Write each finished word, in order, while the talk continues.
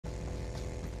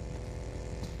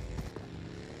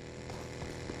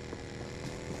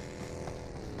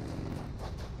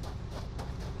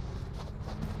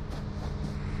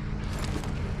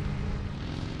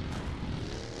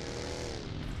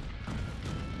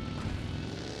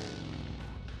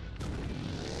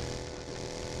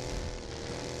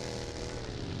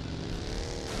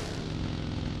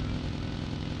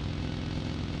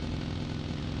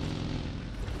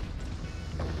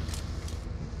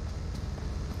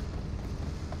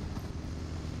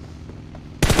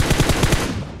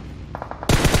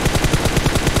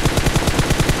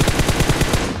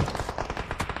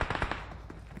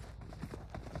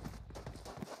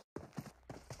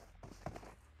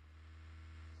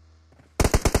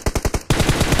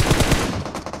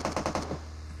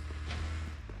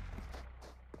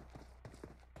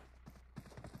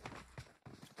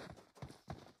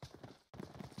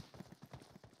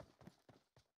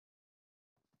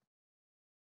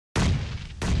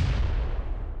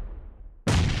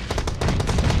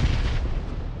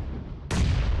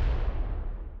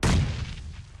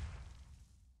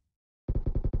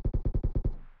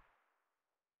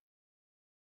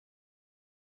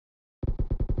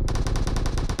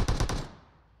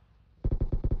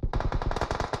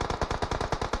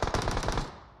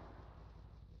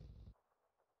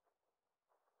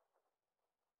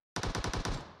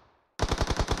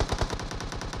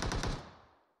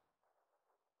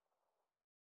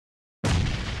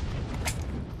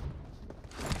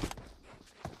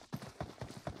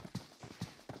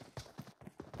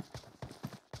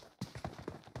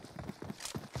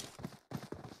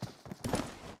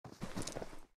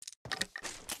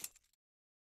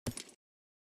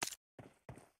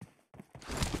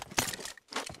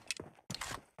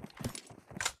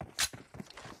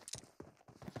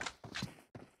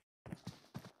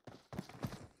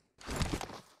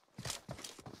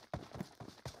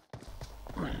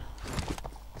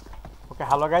Okay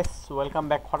hello guys, welcome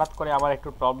back. হঠাৎ করে আমার একটু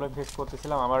প্রবলেম ফেস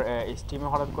করতেছিলাম, আমার স্টিমে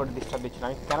হঠাৎ করে ডিস্টার্ব দিচ্ছিল।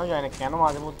 আমি কেন জানি না কেন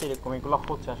মাঝে মধ্যে এরকম এগুলো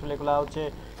হচ্ছে। আসলে এগুলো হচ্ছে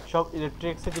সব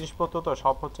ইলেকট্রিক্সের জিনিসপত্র, তো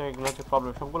সব হচ্ছে এগুলো হচ্ছে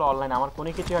প্রবলেম, সবগুলো অনলাইন। আমার কোনো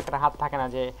কিছু একটা হাত থাকে না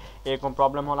যে এরকম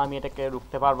প্রবলেম হলে আমি এটাকে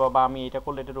রুখতে পারবো বা আমি এটা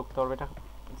করলে এটা রুখতে পারবো। এটা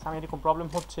আমি এরকম প্রবলেম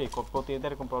হচ্ছেই, প্রতিদিন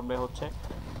এরকম প্রবলেম হচ্ছে।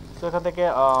 তো এখান থেকে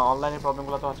অনলাইনের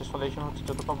প্রবলেমগুলো তো হচ্ছে সলিউশন হচ্ছে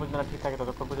যতক্ষণ পর্যন্ত ঠিক থাকে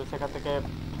ততক্ষণ পর্যন্ত। সেখান থেকে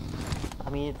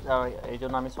আমি এই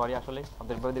জন্য আমি সরি আসলে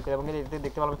আপনাদের বই দেখতে, এবং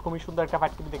দেখতে পেলাম খুবই সুন্দর একটা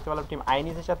ফাইট কিন্তু দেখতে পেলাম টিম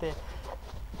আইনিসের সাথে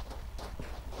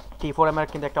T4M এর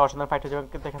কিন্তু একটা অসাধারণ ফাইট হচ্ছে।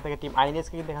 কিন্তু এখান থেকে টিম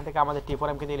আইনিসকে কিন্তু এখান থেকে আমাদের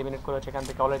T4M কিন্তু এলিমিনেট করেছে। এখান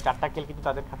থেকে অলরেডি 4টা কিল কিন্তু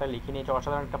তাদের খাতায় লিখে নিয়েছে।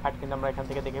 অসাধারণ একটা ফাইট কিন্তু আমরা এখান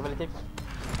থেকে দেখে ফেলেছি।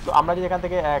 তো আমরা যদি এখান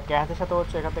থেকে ক্যাশের সাথে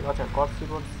হচ্ছে এখান থেকে আচ্ছা গড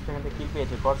সিবন্স এখান থেকে কিল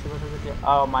পেয়েছি। গড সিবন্স হচ্ছে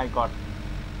মাই গড,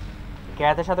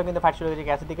 ক্যাশের সাথেও কিন্তু ফাইট শুরু হয়েছে।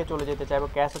 ক্যাশের দিকে চলে যেতে চাইবো।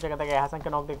 ক্যাশ হচ্ছে এখান থেকে হাসানকে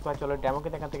নক দেখতে পাচ্ছি। চলে ড্যামো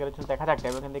কিন্তু এখান থেকে রয়েছে, দেখা যাক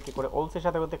ড্যামো এখান থেকে কী করে। ওলসের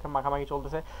সাথে কিন্তু মাখামাখি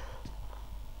চলতেছে।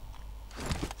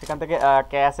 সেখান থেকে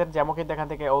ক্যাশের যেমন কিন্তু এখান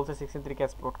থেকে ওলসে 16-3 ক্যাশ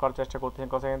স্পট করার চেষ্টা করতেছেন।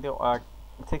 সেখান থেকে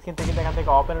 16 কিন্তু এখান থেকে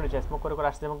ওপেন রয়েছে, স্মোক করে করে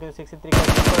আসছে এবং কিন্তু 16-3 ক্যাশ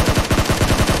করে।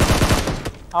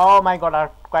 ও মাই গড, আর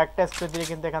কয়েকটা স্প্রে দিয়ে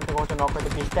কিন্তু এখান থেকে হচ্ছে নক করতে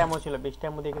 20 টাইমও ছিল, 20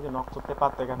 টাইম দিয়ে কিন্তু নক করতে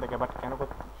পারতো এখান থেকে। বাট কেন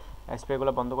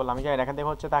স্প্রেগুলো বন্ধ করলাম আমি জানি না। এখান থেকে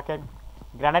হচ্ছে তাকে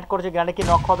গ্রানেড করেছে, গ্রানেড কি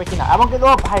নক হবে কিনা, এবং কিন্তু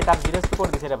ও ভাই তার জিরোস করে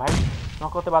দিয়েছে রে ভাই,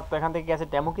 নক করতে পারতো এখান থেকে। গ্যাসের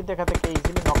ডেমো কিন্তু এখান থেকে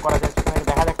ইজিলি নক করা যায়। সেখানে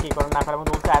দেখা যাক কী করে না করে। এবং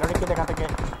বলছে আয়রনিক কিন্তু এখান থেকে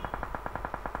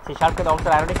সিশার্পকে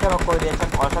দলটার আয়রনিককে নক করে দিয়েছেন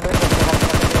অসাধারণ।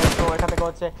 তো এখান থেকে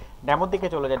হচ্ছে ডেমোর দিকে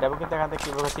চলে যায়। ডেমো কিন্তু এখান থেকে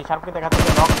কীভাবে সিশার্প কিন্তু এখান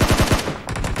থেকে নক,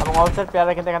 এবং অলসের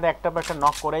প্লেয়াররা কিন্তু এখান থেকে একটা একটা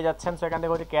নক করেই যাচ্ছেন। সেখান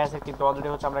থেকে হচ্ছে ক্যাশের কিন্তু অলরেডি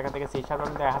হচ্ছে আমরা এখান থেকে সিশার্প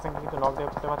এবং হাসানকে কিন্তু নক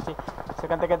দেখতে পাচ্ছি।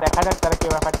 সেখান থেকে দেখা যাক তারা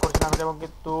কীভাবে ফাইট করছে না, এবং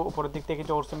কিন্তু উপরের দিক থেকে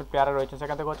কিছু ওরসিমের প্লেয়াররা রয়েছে।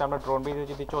 সেখান থেকে হচ্ছে আমরা ড্রোন ভিডিও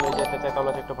যদি চলে যেতে চাই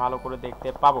তাহলে একটু ভালো করে দেখতে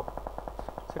পাবো।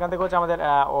 সেখান থেকে হচ্ছে আমাদের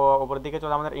উপরের দিকে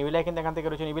চলে আমাদের ইভিলাই কিন্তু এখান থেকে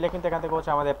রয়েছে। ইভিলাই কিন্তু এখান থেকে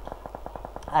হচ্ছে আমাদের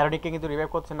আয়রনিককে কিন্তু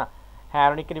রিভাইভ করছে না, হ্যাঁ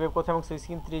আয়রনিককে রিভাইভ করছে এবং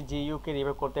 16-3 জিইউকে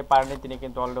রিভাইভ করতে পারেনি তিনি,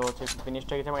 কিন্তু অলরেডি হচ্ছে ফিনিশ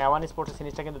হয়ে গেছে। এবং অ্যাওয়ান স্পোর্টসের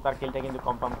সিরিজটা কিন্তু তার কিলটা কিন্তু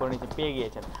কনফার্ম করে নিচে পেয়ে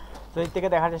গিয়েছেন। তো এর থেকে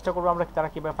দেখার চেষ্টা করবো আমরা তারা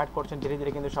কীভাবে ফাইট করছেন। ধীরে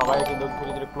ধীরে কিন্তু সবাই কিন্তু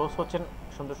ধীরে ধীরে ক্লোজ হচ্ছেন,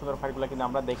 সুন্দর সুন্দর ফাইটগুলো কিন্তু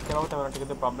আমরা দেখতে পাবো, তেমন একটা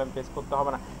কিন্তু প্রবলেম ফেস করতে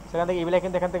হবে না। সেখান থেকে ইভিলাই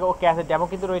কিন্তু এখান থেকে ও ক্যাশে ডেমো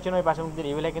কিন্তু রয়েছেন ওই পাশে, কিন্তু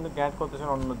ইভিলাই কিন্তু গ্র্যান্ড করতেছেন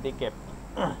অন্যদিকে।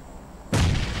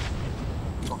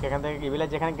 ওকে এখান থেকে ইভিলাই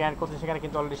যেখানে গ্র্যান্ড করছে সেখানে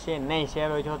কিন্তু অলরেডি সে নেই, সে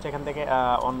রয়েছে হচ্ছে এখান থেকে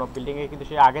অন্য বিল্ডিংয়ে, কিন্তু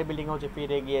সে আগের বিল্ডিংয়ে হচ্ছে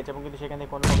ফিরে গিয়েছে এবং কিন্তু সেখানে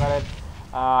কোনো প্রকারের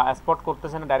স্পট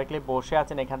করতেছে না, ডাইরেক্টলি বসে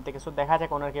আছেন এখান থেকে। সো দেখা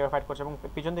যাক ওনারা কীভাবে ফাইট করছে। এবং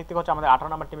পিছন দিক থেকে হচ্ছে আমাদের 18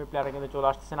 নম্বর টিমের প্লেয়াররা কিন্তু চলে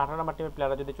আসতেছেন। 18 নম্বর টিমের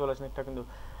প্লেয়াররা যদি চলে আসেন একটা কিন্তু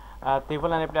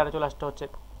ত্রিপলানের প্লেয়াররা চলে আসতে হচ্ছে।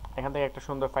 এখান থেকে একটা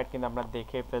সুন্দর ফাইট কিন্তু আমরা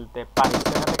দেখে ফেলতে পারি।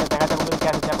 এখান থেকে দেখা যাক কিন্তু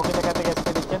ক্যাশ যাবো কিন্তু এখান থেকে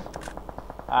স্প্রে দিচ্ছেন,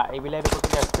 ইভিলাইয়ের উপর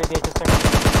কিন্তু স্প্রে দিয়েছে।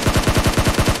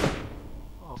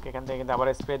 ওকে এখান থেকে কিন্তু আবার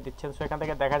স্প্রে দিচ্ছেন। সো এখান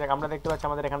থেকে দেখা যাক আমরা দেখতে পাচ্ছি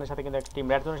আমাদের এখানের সাথে কিন্তু একটা টিম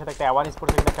রেড জোনের সাথে একটা অ্যাওয়ান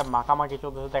স্পোর্টসের কিন্তু একটা মাখামাখি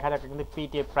চলতেছে। দেখা যাক কিন্তু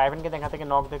পিটি প্রাইভেন কিন্তু এখান থেকে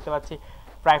নক দেখতে পাচ্ছি,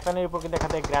 প্রাইভেনের উপর কিন্তু এখান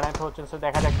থেকে গ্রানেড হচ্ছেন। সো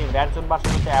দেখা যাক টিম রেড জোন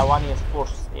ভার্সেস হচ্ছে অ্যাওয়ান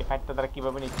স্পোর্টস এই ফাইটটা তারা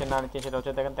কীভাবে নিচ্ছেন না নিচ্ছেন সেটা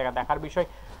হচ্ছে এখান থেকে দেখার বিষয়।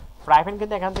 প্রাইভেন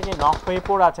কিন্তু এখান থেকে নক হয়ে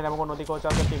পড়ে আছেন এবং অন্যদিকে হচ্ছে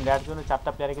আমাদের টিম রেড জোনের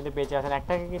 4টা প্লেয়ারে কিন্তু বেঁচে আছেন,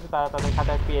 একটাকে কিন্তু তারা তাদের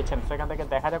খাতায় পেয়েছেন। সো এখান থেকে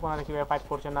দেখা যাক ওনারা কীভাবে ফাইট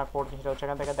করছেন না করছেন সেটা হচ্ছে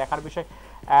এখান থেকে দেখার বিষয়।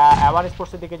 অ্যাওয়ান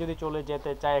স্পোর্টসের দিকে যদি চলে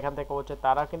যেতে চায় এখান থেকে হচ্ছে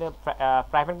তারা কিন্তু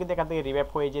প্রাইভেট কিন্তু এখান থেকে রিভাইভ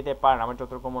হয়ে যেতে পারেন আমার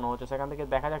যতটুকু মনে হচ্ছে। সেখান থেকে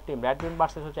দেখা যাক টিম রেড জোন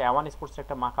ভার্সেস হচ্ছে অ্যাওয়ান স্পোর্টসের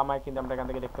একটা মাখামাখি কিন্তু আমরা এখান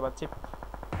থেকে দেখতে পাচ্ছি।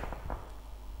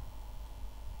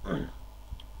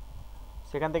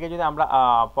 সেখান থেকে যদি আমরা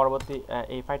পরবর্তী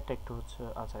এই ফাইটটা একটু হচ্ছে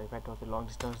আচ্ছা এই ফাইটটা হচ্ছে লং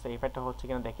ডিস্টেন্স, এই ফাইটটা হচ্ছে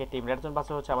কিনা দেখে টিম রেড জোন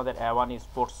পাশে হচ্ছে আমাদের অ্যাওয়ান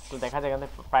স্পোর্টস। তো দেখা যায় এখান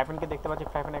থেকে প্রাইভেনকে দেখতে পাচ্ছি,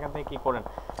 প্রাইভেন এখান থেকে কী করেন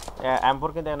M4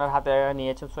 কিন্তু ওনার হাতে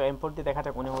নিয়েছেন। সো M4 দিয়ে দেখা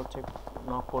যাক উনি হচ্ছে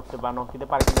নক করতে বা নক দিতে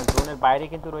পারে কিনা। জোনের বাইরে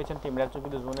কিন্তু রয়েছেন টিম রেড জোন,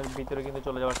 কিন্তু জোনের ভিতরে কিন্তু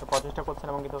চলে যাওয়ার একটা প্রচেষ্টা করছেন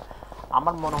এবং কিন্তু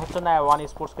আমার মনে হচ্ছে না অ্যাওয়ান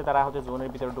স্পোর্টসকে তারা হচ্ছে জোনের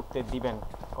ভিতরে ঢুকতে দিবেন,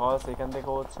 কজ এখান থেকে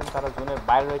হচ্ছেন তারা জোনের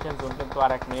বাইরে রয়েছেন। জোন কিন্তু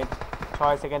আর 1 মিনিট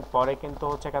 6 সেকেন্ড পরে কিন্তু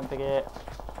হচ্ছে এখান থেকে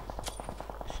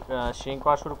শ্রিঙ্ক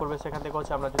করা শুরু করবে। সেখান থেকে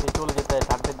হচ্ছে আমরা যদি চলে যেতে চাই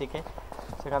ডান্ডের দিকে,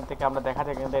 সেখান থেকে আমরা দেখা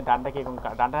যায় কিন্তু ডান্ডা কি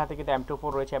ডান্ডার হাতে কিন্তু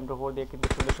M24 রয়েছে। M24 দিয়ে কিন্তু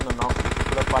সুন্দর সুন্দর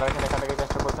নকগুলো করার এখান থেকে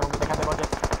চেষ্টা করছে এবং এখান থেকে হচ্ছে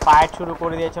ফাইট শুরু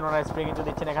করে দিয়েছেন ওনারা, স্প্রে কিন্তু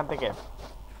দিচ্ছেন এখান থেকে।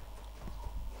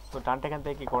 তো ডান্ডা এখান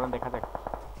থেকে কী করেন দেখা যাক।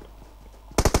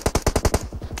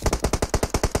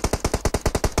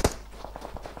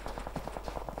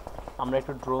 আমরা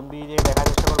একটু ড্রোন দিয়ে দেখার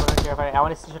চেষ্টা করবো এমন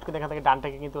স্টিশটকে দেখা থেকে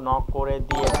ডানটাকে কিন্তু নক করে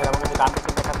দিয়েছে এবং কিন্তু ডানটা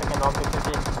কিন্তু এখান থেকে নক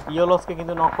দেখতেছি। ইয়োলোসকে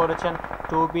কিন্তু নক করেছেন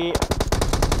 2B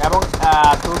এবং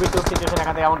 2v2 সিচুয়েশন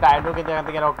এখান থেকে, এবং ডায়ডো কিন্তু এখান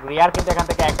থেকে রিয়ার কিন্তু এখান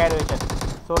থেকে একাই রয়েছেন।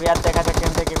 সো রিয়ার দেখা যাক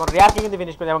এখান থেকে রিয়ারকে কিন্তু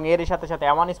ফিনিশ করে, এবং এরই সাথে সাথে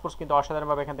অ্যাওয়ান স্পোর্টস কিন্তু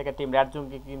অসাধারণভাবে এখান থেকে টিম রেড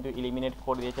জোনকে কিন্তু এলিমিনেট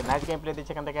করে দিয়েছে। নাইস গেম প্লে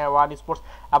দিচ্ছে এখান থেকে অ্যাওয়ান স্পোর্টস,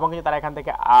 এবং কিন্তু তারা এখান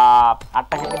থেকে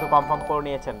 8টাকে কিন্তু কনফার্ম করে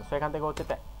নিয়েছেন। সো এখান থেকে হচ্ছে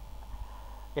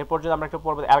এরপর যদি আমরা একটু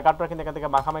পড়বো এলগার্ডরা কিন্তু এখান থেকে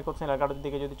মাখামাখি করছেন। এলগার্ডের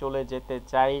দিকে যদি চলে যেতে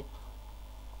চাই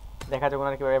দেখা যাক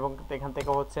ওনারা কীভাবে, এবং এখান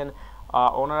থেকে হচ্ছেন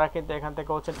ওনারা কিন্তু এখান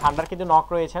থেকে হচ্ছে ঠান্ডার কিন্তু নক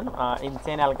রয়েছেন,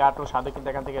 ইনসেন অ্যালগাটো সাধু কিন্তু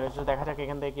এখান থেকে রয়েছে। দেখা যাক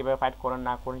এখান থেকে কীভাবে ফাইট করেন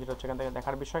না করেন, যেটা হচ্ছে এখান থেকে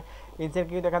দেখার বিষয়। ইনসেন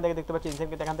কিন্তু এখান থেকে দেখতে পাচ্ছি, ইনসেন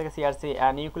কিন্তু এখান থেকে সিআরসি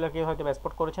নিউক্লিয়ারকে হয়তো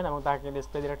স্পট করেছেন এবং তাকে কিন্তু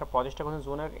স্প্রে দিয়ে একটা প্রচেষ্টা করেছেন।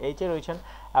 জোনের এইচে রয়েছেন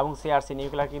এবং সিআরসি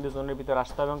নিউক্লিয়ার কিন্তু জোনের ভিতরে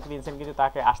আসতে হবে এবং ইনসেন কিন্তু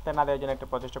তাকে আসতে না দেওয়ার জন্য একটা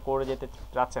প্রচেষ্টা করে যেতে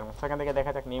যাচ্ছেন। সেখান থেকে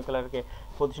দেখা যাক নিউক্লিয়ারকে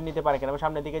পজিশন নিতে পারে কিনা।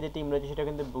 সামনের দিকে যে টিম রয়েছে সেটা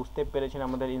কিন্তু বুঝতে পেরেছেন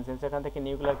আমাদের ইনসেন। সেখান থেকে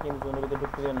নিউক্লিয়ার কিন্তু জোনের ভিতরে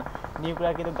ঢুকতে দেন না।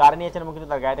 নিউক্লিয়ার কিন্তু গাড়ি নিয়েছেন এবং কিন্তু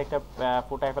তার গাড়িটা একটা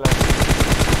ফুটায় ফেলার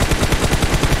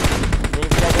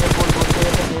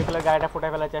গাড়িটা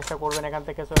ফুটায় ফেলার চেষ্টা করবেন এখান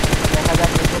থেকে। দেখা যাক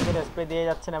কিন্তু স্প্রে দিয়ে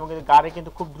যাচ্ছেন এবং কিন্তু গাড়ি কিন্তু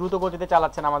খুব দ্রুত গতিতে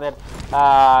চালাচ্ছেন আমাদের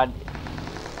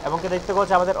এবং কিন্তু দেখতে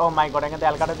পাচ্ছি আমাদের ও মাই গড এখানে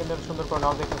অ্যালগাটা কিন্তু সুন্দর করে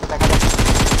নক দেখতে দেখা যাচ্ছে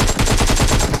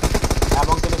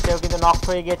এবং কিন্তু সেও কিন্তু নক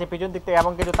হয়ে গিয়েছে পিছন দিক থেকে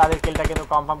এবং কিন্তু তাদের কিলটা কিন্তু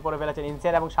কনফার্ম করে ফেলেছেন।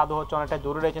 ইনসেন এবং সাধু হচ্ছে অনেকটা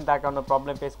দূরে রয়েছেন, তার কারণে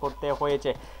প্রবলেম ফেস করতে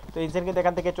হয়েছে। তো ইনসেন কিন্তু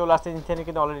এখান থেকে চলে আসছে, ইনসেন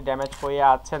কিন্তু অলরেডি ড্যামেজ হয়ে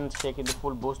আছেন, সে কিন্তু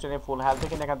ফুল বুস্ট নেই, ফুল হেলথ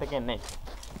কিন্তু এখান থেকে নেই।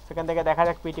 সেখান থেকে দেখা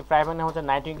যাক পিটি প্রাইভেট হচ্ছে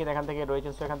নাইটিং কিন্তু এখান থেকে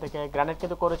রয়েছেন। সো এখান থেকে গ্রানেড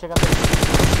কিন্তু করেছে এখান থেকে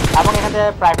এবং এখান থেকে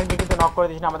প্রাইভেটকে কিন্তু নক করে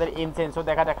দিয়েছেন আমাদের ইনসেন। সো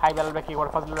দেখা যাক হাই বেলবে কি করে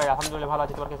ফাজলুল আলহামদুলিল্লাহ ভালো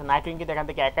আছে, তোমার কাছে নাইটিং কিন্তু এখান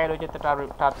থেকে একাই রয়েছে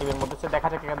তার টিমের মধ্যে। সো দেখা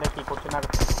যাক এখান থেকে কি করছেন আর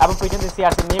এবং পিছন দিয়ে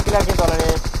সিআরসি নিউক্লিয়ার কিন্তু অলরেডি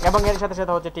এবং এর সাথে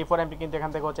সাথে হচ্ছে T4MP কিন্তু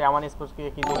এখান থেকে হচ্ছে এমন স্পোর্টসকে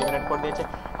কিন্তু এলিমিনেট করে দিয়েছে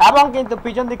এবং কিন্তু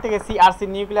পিছন দিক থেকে সিআরসি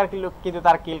নিউক্লিয়ার কিন্তু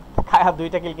তার কিল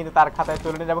দুইটা কিল কিন্তু তার খাতায়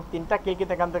তুলে নিয়েছে এবং 3টা কিল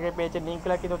কিন্তু এখান থেকে পেয়েছে।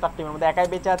 নিউক্লিয়ার কিন্তু তার টিমের মধ্যে একাই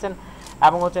বেঁচে আছেন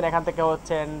এবং হচ্ছে এখান থেকে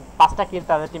হচ্ছে 5টা কিল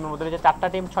তাদের টিমের মধ্যে রয়েছে। 4টা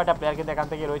টিম 6টা প্লেয়ার কিন্তু এখান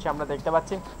থেকে রয়েছে আমরা দেখতে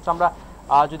পাচ্ছি। তো আমরা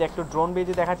যদি একটু ড্রোন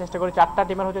দিয়ে দেখার চেষ্টা করি, 4টা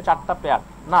টিমের হচ্ছে 4টা প্লেয়ার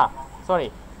না সরি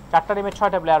 4টা টিমের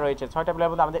 6টা প্লেয়ার রয়েছে। 6টা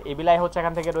প্লেয়ার মধ্যে আমাদের এবিলাই হচ্ছে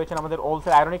এখান থেকে রয়েছেন, আমাদের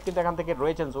ওলসের আয়রনিক কিন্তু এখান থেকে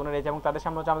রয়েছেন জোনে রয়েছে এবং তাদের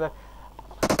সামনে হচ্ছে আমাদের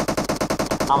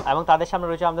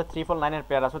 349 এর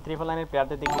প্লেয়ার আছে। 349 এর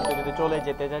প্লেয়ারদের দিকে যদি চলে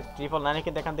যেতে যায় 349 এর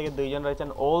কিন্তু এখান থেকে দুইজন রয়েছেন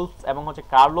ওলস এবং হচ্ছে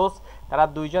কার্লোস, তারা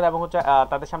দুইজন এবং হচ্ছে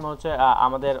তাদের সামনে হচ্ছে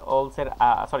আমাদের ওলসের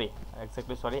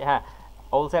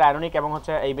ওলসের আয়রনিক এবং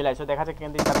হচ্ছে এই বিলাই। সো দেখা যাচ্ছে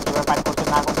কিন্তু তারা কিভাবে ফাইট করছে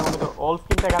না করছে এবং কিন্তু ওলস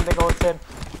কিন্তু এখান থেকে হচ্ছে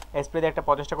স্প্রে দিয়ে একটা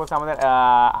প্রচেষ্টা করছে আমাদের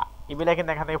ইবিলাই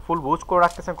কিন্তু এখান থেকে ফুল বুস্ট করে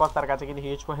রাখতেছেন কজ তার কাছে কিন্তু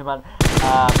হিউজ পরিমাণ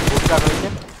বুস্টার রয়েছে।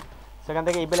 সেখান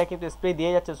থেকে ইবিলাই কিন্তু স্প্রে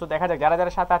দিয়ে যাচ্ছে। সো দেখা যাক যারা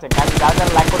যারা সাথে আছে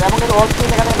যারা লাইক করে এবং কিন্তু ওলস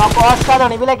কিন্তু এখানে নক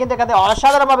অসাধারণ ইবিলাই কিন্তু এখানে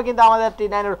অসাধারণভাবে কিন্তু আমাদের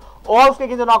T9 এর ওলসকে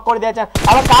কিন্তু নক করে দিয়েছেন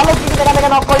এবং কার্লোস কিন্তু এখান থেকে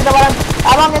নক করে দিতে পারেন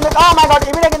এবং কিন্তু ও মাই গড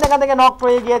ইবিলাই কিন্তু এখান থেকে নক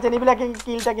হয়ে গিয়েছেন। ইবিলাই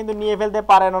কিলটা কিন্তু নিয়ে ফেলতে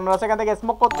পারেন ওনারা। সেখান থেকে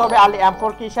স্মোক করতে হবে। আলি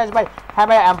M4 কি শেষ ভাই? হ্যাঁ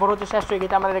ভাই M4 হচ্ছে শেষ হয়ে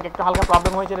গেছে, আমাদের একটু হালকা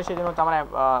প্রবলেম হয়েছিল সেজন্য হচ্ছে আমরা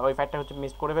ওই ফাইটটা হচ্ছে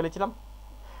মিস করে ফেলেছিলাম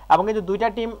এবং কিন্তু দুইটা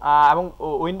টিম এবং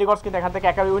উইন্ডিগর্স কিন্তু এখান থেকে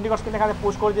উইন্ডিগর্স কিন্তু এখানে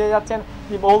পুশ করে দিয়ে যাচ্ছেন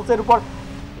ওলসের উপর।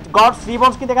 গডস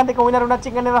রিবন্স কিন্তু এখান থেকে উইনার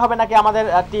চিকেনের হবে নাকি আমাদের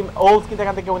টিম ওলস কিন্তু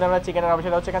এখান থেকে উইনার চিকেনের হবে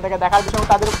সেটা হচ্ছে এখান থেকে দেখার বিষয়।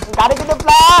 তাদের গাড়ি কিন্তু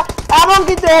এবং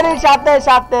কিন্তু এর সাথে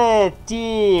সাথে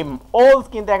টিম ওলস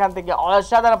কিন্তু এখান থেকে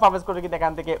অসাধারণ পারফরম্যান্স করে কিন্তু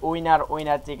এখান থেকে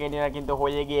উইনার চিকেন কিন্তু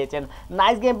হয়ে গিয়েছেন।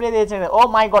 নাইস গেম প্লে দিয়েছেন। ও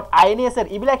মাই গড INES এর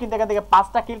ইবিলা কিন্তু এখান থেকে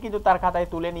 5টা কিল কিন্তু তার খাতায়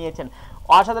তুলে নিয়েছেন,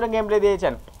 অসাধারণ গেম প্লে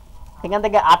দিয়েছেন। এখান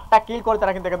থেকে 8টা কিল করে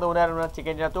তারা কিন্তু এখান থেকে উইনার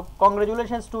চিকেন ডিনার। তো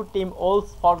congratulations to team ওলস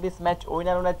for this match,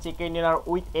 winner chicken dinner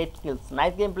with 8 kills.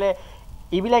 Nice game play.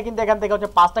 ইবিলাই কিন্তু এখান থেকে হচ্ছে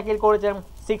 5টা কিল করেছেন,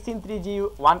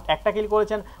 6-3G1 একটা কিল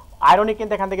করেছেন, আয়রনিক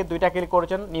কিন্তু এখান থেকে 2টা কিল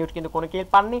করেছেন, নিউট কিন্তু কোনো কিল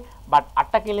পাননি বাট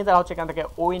 8টা কিল নিয়ে তারা হচ্ছে এখান থেকে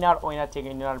উইনার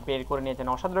চিকেন ডিনার বের করে নিয়েছেন।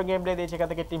 অসাধারণ গেম প্লে দিয়েছে এখান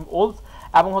থেকে টিম ওলস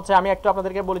এবং হচ্ছে আমি একটু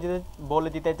আপনাদেরকে বলে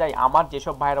দিতে চাই আমার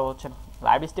যেসব ভাইরা হচ্ছেন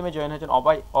লাইভ স্ট্রিমে জয়েন হয়েছেন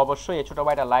অবশ্যই এই ছোটো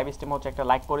ভাইটা লাইভ স্ট্রিমে হচ্ছে একটা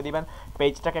লাইক করে দিবেন,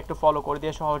 পেজটাকে একটু ফলো করে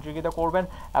দিয়ে সহযোগিতা করবেন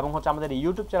এবং হচ্ছে আমাদের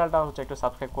ইউটিউব চ্যানেলটা হচ্ছে একটু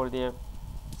সাবস্ক্রাইব করে দিয়ে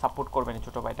সাপোর্ট করবেন এই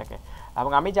ছোটো ভাইটাকে।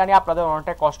 এবং আমি জানি আপনাদের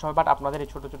অনেকটা কষ্ট হয় বাট আপনাদের এই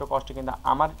ছোটো ছোটো কষ্ট কিন্তু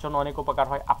আমার জন্য অনেক উপকার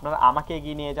হয়। আপনারা আমাকে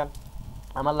এগিয়ে নিয়ে যান,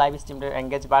 আমার লাইভ স্ট্রিমটার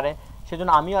এঙ্গেজ বাড়ে,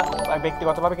 সেজন্য আমি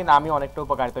ব্যক্তিগতভাবে কিন্তু আমি অনেকটা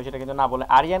উপকারিত সেটা কিন্তু না বলে।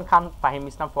 আরিয়ান খান ফাহিম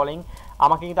ইসলাম ফলোইং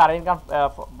আমাকে কিন্তু আরিয়ান খান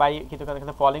ভাই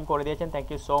কিন্তু ফলোইং করে দিয়েছেন, thank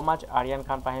you so much Aryan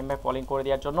খান ফাহিম ভাই ফলোইং করে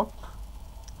দেওয়ার জন্য।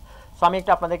 সো আমি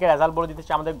একটু আপনাদেরকে রেজাল্ট বলে দিতে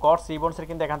চাই। আমাদের গডস রিবন্সের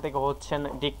কিন্তু এখান থেকে হচ্ছেন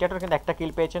ডিক্টেটর কিন্তু একটা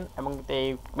কিল পেয়েছেন এবং এই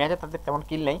ম্যাচে তাদের তেমন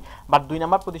কিল নেই বাট 2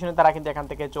 নম্বর পজিশনে তারা কিন্তু এখান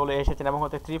থেকে চলে এসেছেন এবং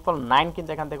হচ্ছে 349 কিন্তু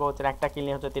এখান থেকে হচ্ছেন একটা কিল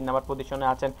নিয়ে হচ্ছে 3 নম্বর পজিশনে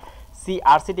আছেন।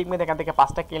 সিআরসি টিম কিন্তু এখান থেকে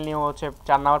 5টা কিল নিয়ে হচ্ছে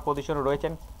 4 নম্বর পজিশনে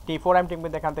রয়েছেন। T4M টিম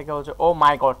কিন্তু এখান থেকে হচ্ছে ও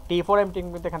মাই গড T4M টিম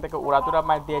কিন্তু এখান থেকে উড়াতুরা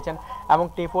ম্যাচ দিয়েছেন এবং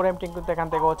T4M টিম কিন্তু এখান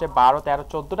থেকে হচ্ছে 12, 13,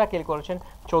 14টা কিল করেছেন।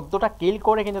 14টা কিল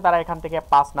করে কিন্তু তারা এখান থেকে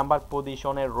 5 নম্বর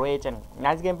পজিশনে রয়েছেন।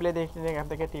 নাইস গেম প্লে দেখছেন এখান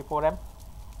থেকে T4M,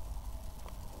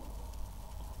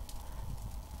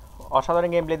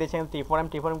 অসাধারণ গেম প্লে দিয়েছেন T4M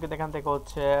কিন্তু এখান থেকে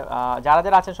হচ্ছে যারা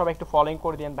যারা আছেন সবাই একটু ফলোইং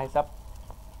করে দিন ভাই সাহেব।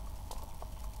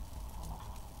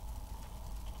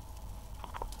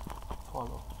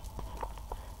 ফলো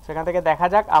সেখান থেকে দেখা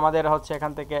যাক আমাদের হচ্ছে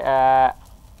এখান থেকে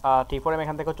T4M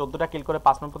এখান থেকে 14টা কিল করে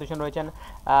 5 নম্বর পজিশন রয়েছেন।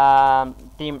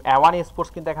 টিম A1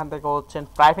 স্পোর্টস কিন্তু এখান থেকে হচ্ছেন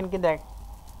প্রাইভেন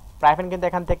কিন্তু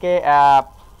এখান থেকে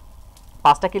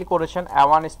 5টা কিল করেছেন,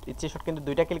 ওয়ান ইচ্ছেশট কিন্তু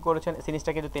 2টা কিল করেছেন,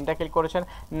 সিনিস্টার কিন্তু 3টা কিল করেছেন,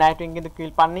 নাইটউইং কিন্তু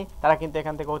কিল পাননি, তারা কিন্তু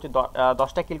এখান থেকে হচ্ছে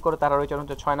 10টা কিল করে তারা রয়েছেন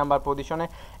হচ্ছে 6 নম্বর পজিশনে।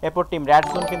 এরপর টিম রেড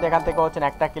জোন কিন্তু এখান থেকে হচ্ছেন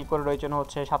 1টা কিল করে রয়েছেন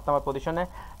হচ্ছে 7 নম্বর পজিশনে।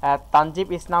 তানজিব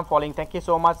ইসলাম following, thank you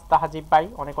so much Tahajib ভাই,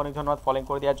 অনেক অনেক ধন্যবাদ ফলোইং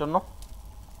করে দেওয়ার জন্য।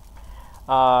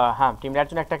 হ্যাঁ, টিম রেড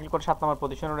জোন 1টা কিল করে 7 নম্বর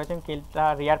পজিশনে রয়েছেন, কিলটা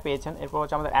রিয়ার পেয়েছেন। এরপর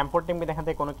হচ্ছে আমাদের এমপোর্ট টিম কিন্তু এখান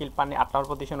থেকে কোনো কিল পাননি, 8 নম্বর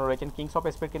পজিশনে রয়েছেন। কিংস অফ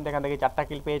স্পিড কিন্তু এখান থেকে 4টা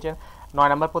কিল পেয়েছেন, 9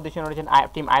 নম্বর পজিশনে রয়েছেন।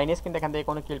 টিম আইনেস কিন্তু এখান থেকে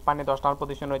কোনো কিল পাননি, 10 নম্বর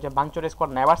পজিশনে রয়েছে। ভাঙচুর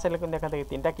স্কোয়াড নেভার সেল কিন্তু এখান থেকে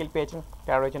 3টা কিল পেয়েছেন,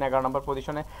 তারা রয়েছেন 11 নম্বর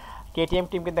পজিশনে। কেটিএম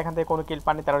টিম কিন্তু এখান থেকে কোনো কিল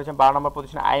পাননি, তারা রয়েছেন 12 নম্বর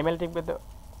পজিশনে। আইএমএল টিম কিন্তু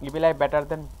ইভিলাই বেটার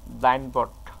দেন ব্লাইন্ড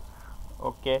বট,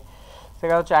 ওকে।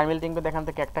 সেটা হচ্ছে আইএমএল টিম কিন্তু এখান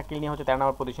থেকে একটা কিল নিয়ে হচ্ছে 13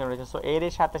 নম্বর পজিশনে রয়েছে। সো এর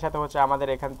সাথে সাথে হচ্ছে আমাদের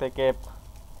এখান থেকে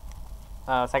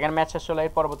সেকেন্ড ম্যাচ শেষ হলো,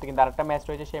 এর পরবর্তী কিন্তু আরেকটা ম্যাচ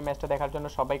রয়েছে, সেই ম্যাচটা দেখার জন্য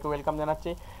সবাইকে ওয়েলকাম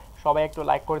জানাচ্ছি। সবাই একটু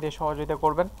লাইক করে দিয়ে সহযোগিতা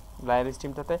করবেন লাইভ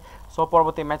স্ট্রিমটাতে। সো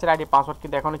পরবর্তী ম্যাচের আইডি পাসওয়ার্ড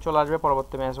কিন্তু এখনই চলে আসবে।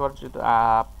 পরবর্তী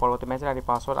ম্যাচের আইডি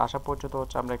পাসওয়ার্ড আসা পর্যন্ত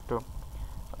হচ্ছে আমরা একটু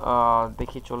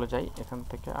দেখি, চলে যাই এখান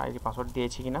থেকে আইডি পাসওয়ার্ড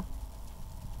দিয়েছি কিনা।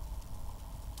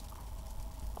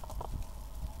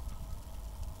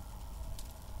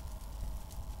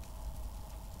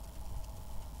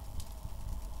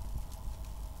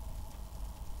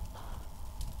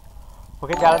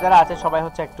 ওকে, যারা যারা আছে সবাই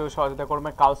হচ্ছে একটু সহযোগিতা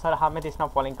করবেন। কাউসার আহমেদ ইসলাম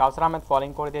ফলোইং, কাউসার আহমেদ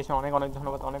ফলোইং করে দিয়েছেন, অনেক অনেক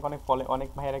ধন্যবাদ। অনেক অনেক অনেক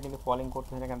ভাইয়েরা কিন্তু ফলোইং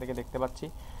করতেছেন, এখান থেকে দেখতে পাচ্ছি।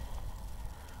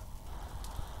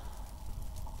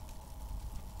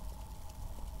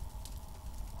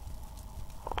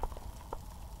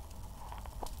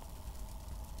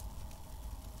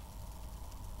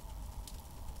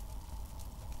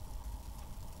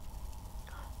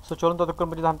 সো চলুন ততক্ষণ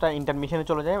পর্যন্ত আমরা ইন্টারমিশনে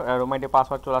চলে যাই। রুমাইডে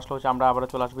পাসওয়ার্ড চলে আসলে হচ্ছে আমরা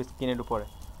আবার চলে আসবো স্ক্রিনের উপরে।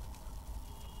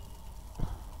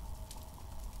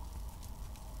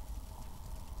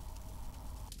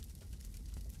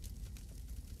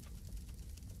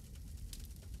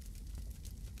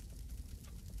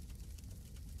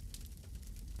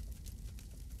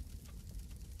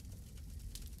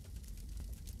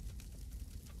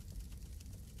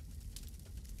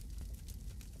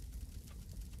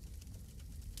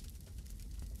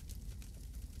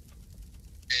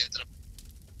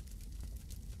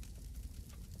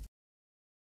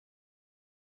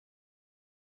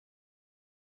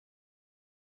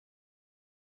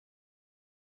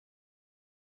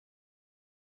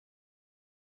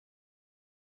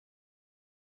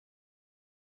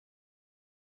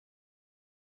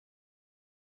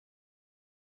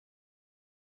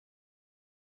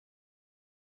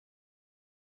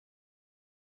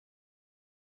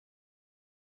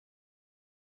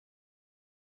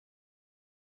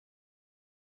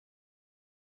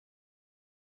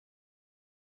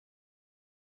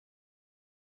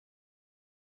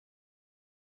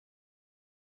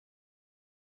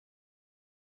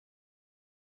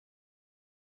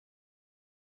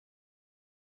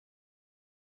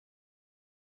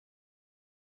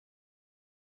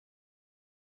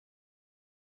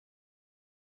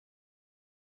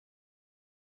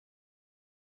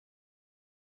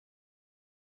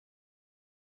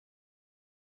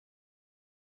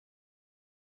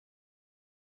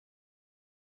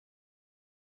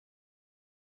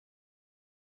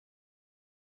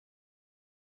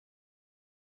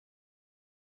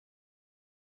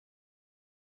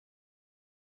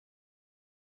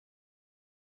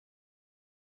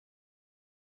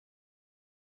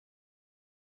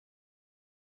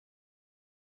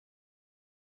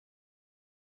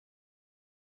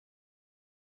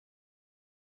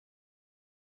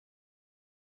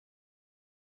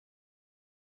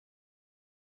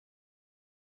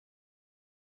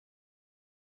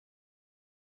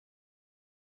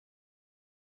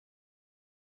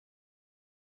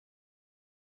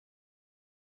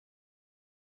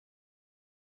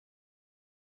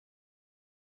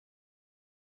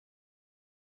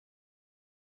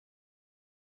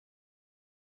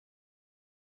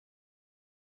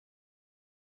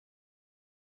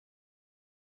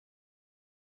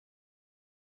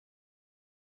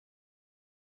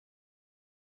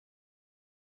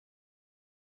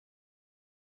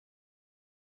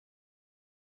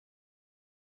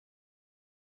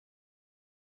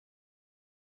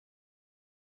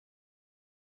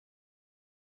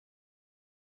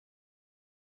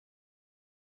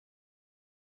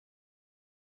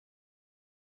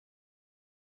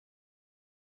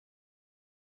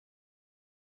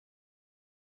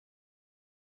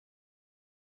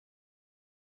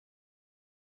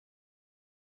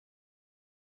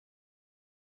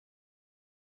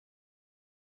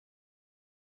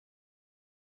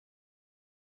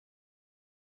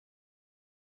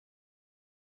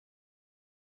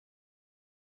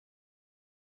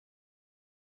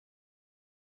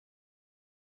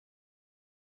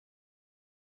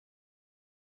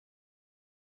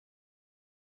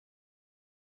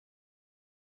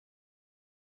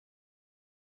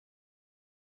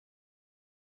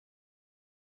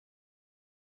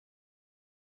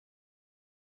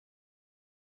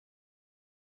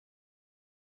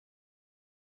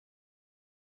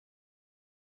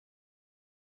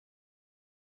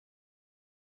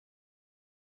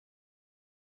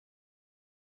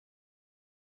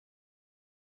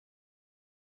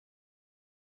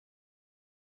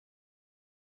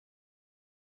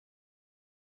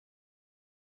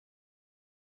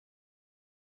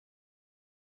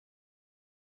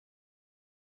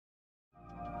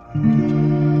 तर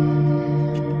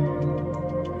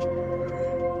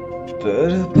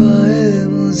पाए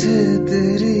मुझे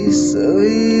तेरी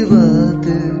सभी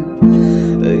बातें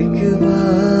एक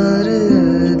बार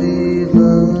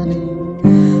दीवानी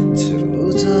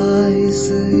छू जाए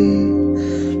सही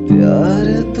प्यार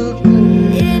तो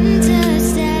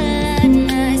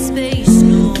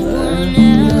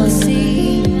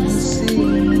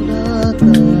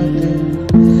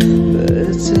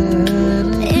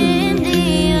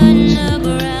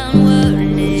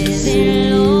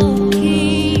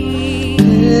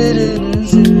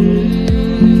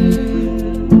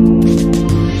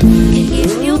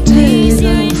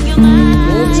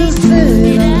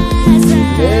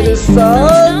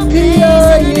साथिया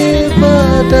ये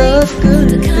वादा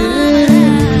करते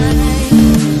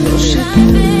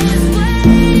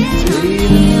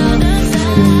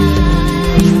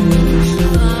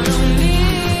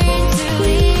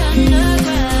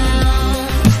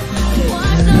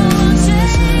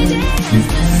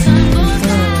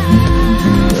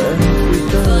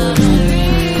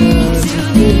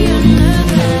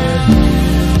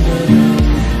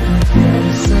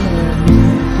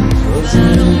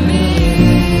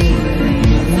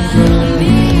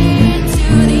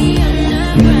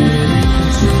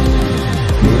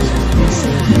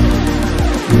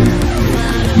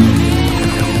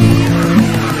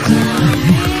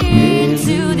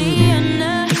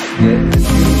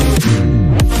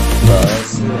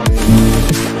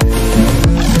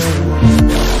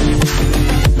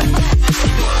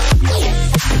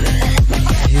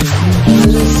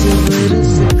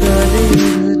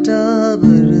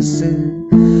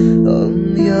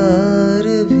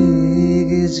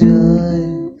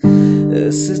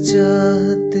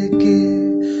चाहत के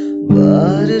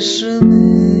बारिश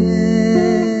में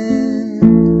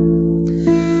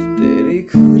तेरी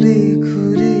खुली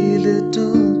खुली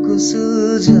लटों को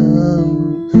सुलझाऊं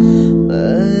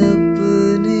मैं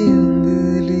अपनी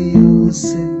उंगलियों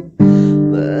से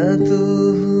मैं तो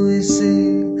हूँ इसी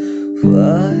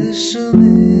ख्वाहिश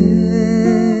में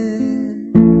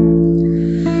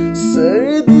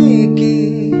सर्दी की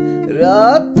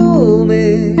रातों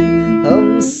में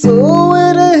हम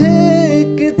सोए रहे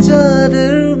कि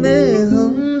चादर में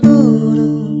हम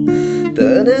दोनों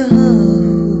तन्हा हो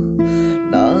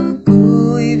ना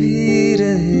कोई भी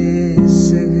रहे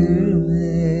इस घर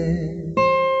में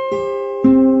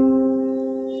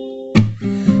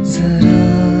जरा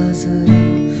जरा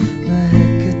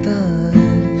महकता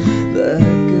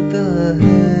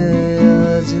है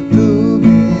आज तू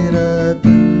मेरा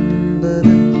दम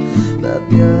बदल मैं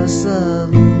प्यासा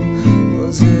हूँ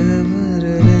मुझे भर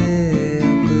ले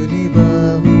अपनी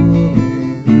बाहों में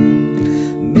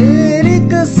मेरी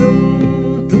कसम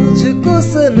तुझको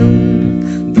सनम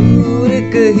दूर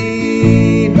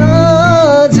कहीं ना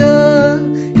जा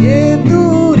ये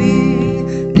दूरी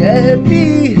कहती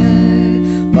है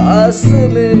पास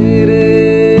मेरे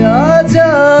आजा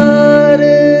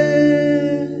रे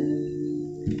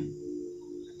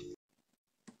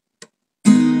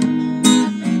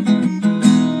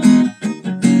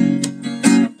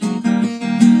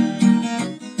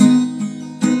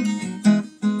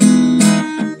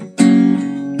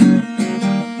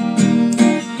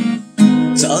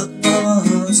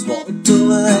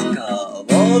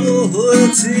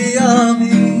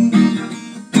আমি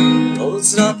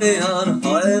রোজরা পেয়ার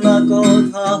হয় না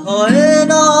কথা হয়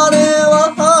না রে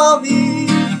আমি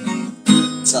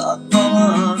চাঁদ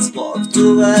নামাজ বড্ড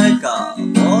একা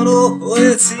বড়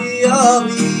হয়েছি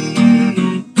আমি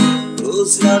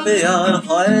রোজরা পেয়ার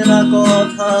হয় না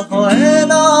কথা হয়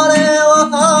না রে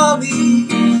আমি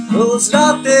রোজ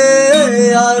রাতে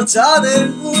আর চাঁদের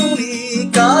মুড়ি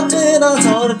কাটে না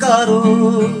ঝরকার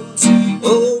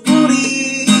ও বুড়ি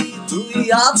তুই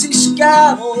আছিস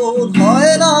কেমন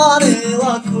হয় না রে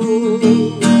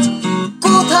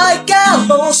কোথায় গেল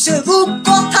সে রূপ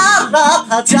কথার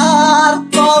রাজার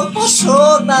গল্প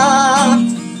শোনা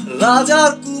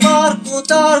রাজার কুমার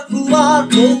কোটার কুমার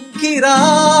পঙ্কিরা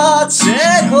সে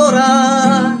ঘোরা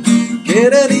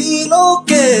কেড়ে নিল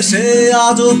কে সে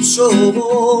আজব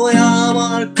সময়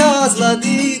আমার কাজলা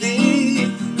দিদি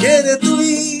কেড়ে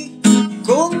তুই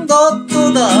কোন দত্ত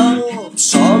দাম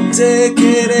সব যে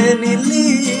কেড়ে নিলি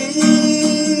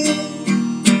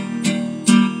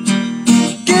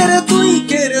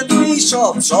কেড়ে তুই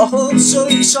সব সহজ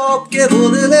শৈশবকে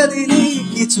বদলে দিলি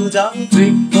কিছু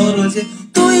যান্ত্রিক খরচে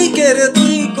তুই কেড়ে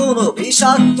তুই কোনো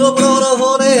বিষাক্ত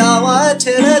প্রলোভনে আমায়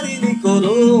ছেড়ে দিলি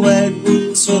কোনো এক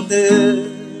স্রোতে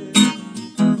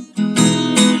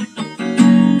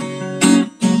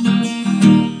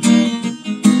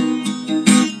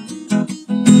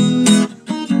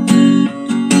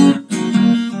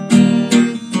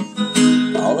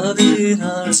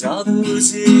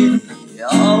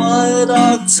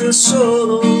যাচ্ছে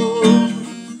শোনো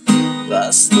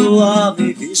ব্যস্ত আমি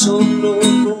ভীষণ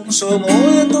রকম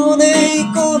সময় তো নেই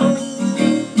কোনো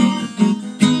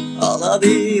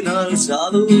আলাদিন আর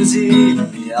জাদু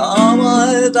জিনি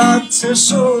আমায় ডাকছে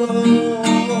শোনো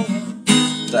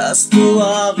ব্যস্ত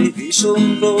আমি ভীষণ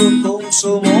রকম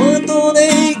সময় তো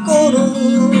নেই কোনো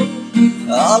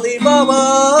আলি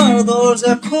বাবার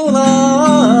দরজা খোলা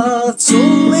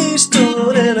 40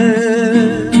 টোরে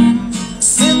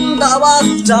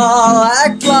সিন্দাবাদটা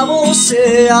একলা বসে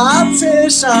আছে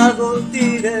সাগর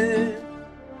তীরে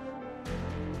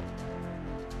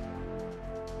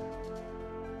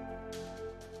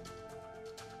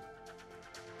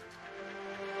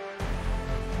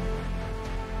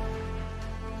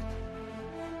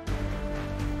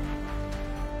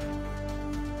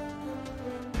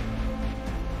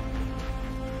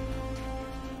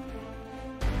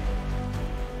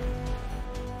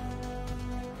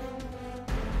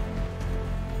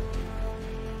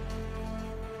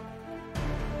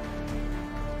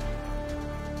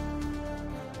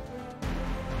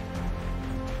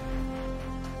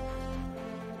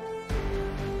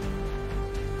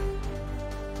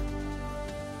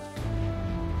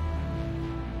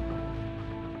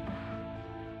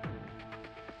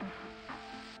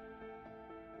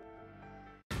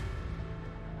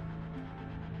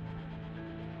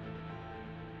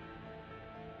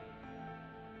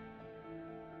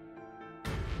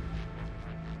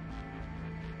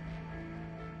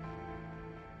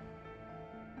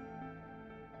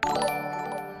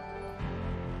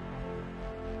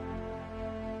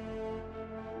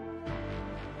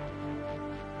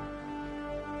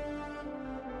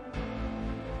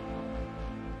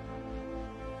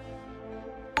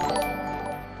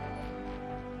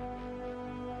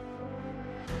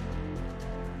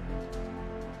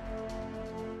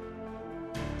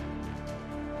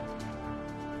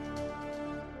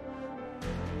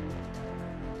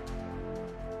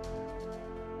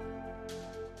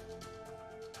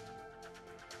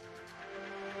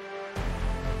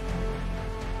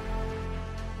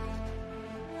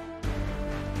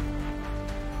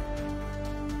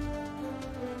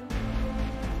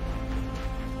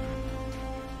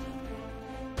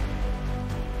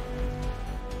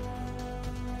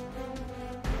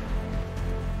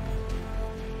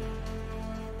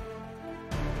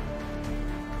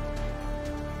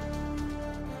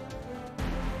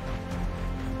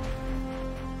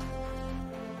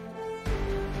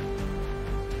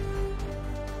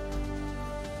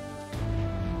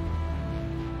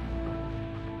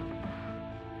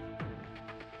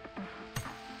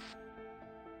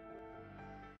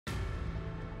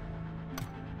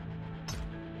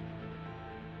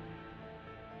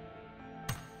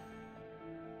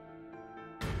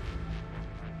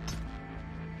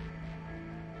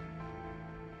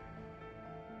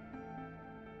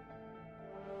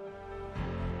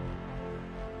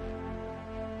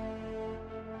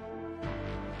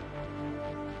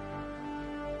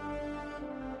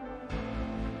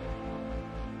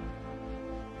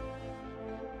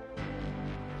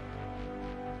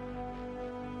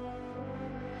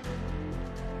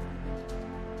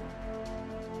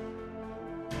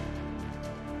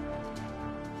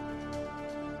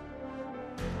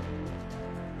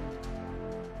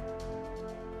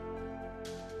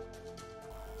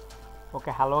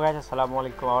ওকে হ্যালো গাইস আসসালামু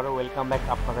আলাইকুম আবার ওয়েলকাম ব্যাক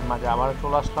আপনাদের মাঝে আবারও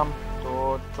চলে আসলাম। তো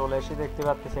চলে এসে দেখতে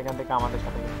পাচ্ছি সেখান থেকে আমাদের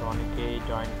সাথে কিন্তু অনেকেই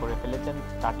জয়েন করে ফেলেছেন,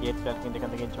 38 প্লাস কিন্তু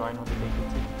এখান থেকে জয়েন হতে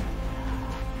দেখেছি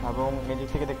এবং এদিক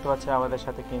থেকে দেখতে পাচ্ছি আমাদের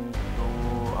সাথে কিন্তু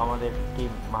আমাদের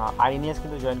টিম আইনিএস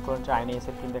কিন্তু জয়েন করেছে।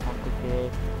 আইনিএসের কিন্তু এখান থেকে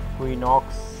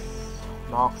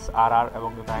নক্স আর এবং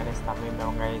কিন্তু আইনিএস তামিম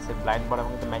এবং আইনিএসের ব্লাইন্ড বড়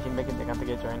এবং কিন্তু মেশিন ব্যাগ কিন্তু এখান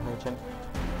থেকে জয়েন হয়েছেন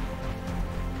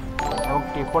এবং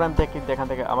টি4এম থেকে কিন্তু এখান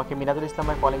থেকে আমাকে মিনাজুল ইসলাম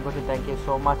ভাই কলিং করছে, thank you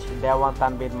so much. Dewan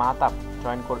Tanvir Mahtab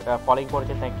join করে কলিং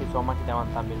করেছে, থ্যাংক ইউ সো মাচ দেওয়ান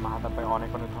তানবীর মাহাতাব ভাই, অনেক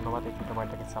অনেক ধন্যবাদ এই ছোটো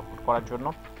ভাইটাকে সাপোর্ট করার জন্য।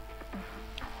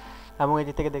 এবং এই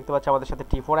থেকে দেখতে পাচ্ছি আমাদের সাথে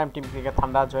টি4এম টিম থেকে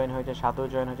ঠান্ডা জয়েন হয়েছে, সাথেও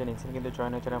জয়েন হয়েছে, নিক্সিন কিন্তু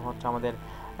জয়েন হয়েছে এবং হচ্ছে আমাদের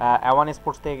অ্যাওয়ান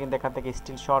স্পোর্টস থেকে কিন্তু এখান থেকে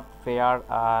still shot, fair,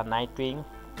 night wing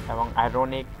এবং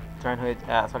আইরনিক জয়েন হয়েছে,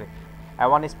 সরি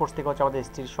অ্যাওয়ান স্পোর্টস থেকে হচ্ছে আমাদের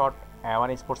still shot, অ্যাওয়ান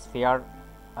sports fair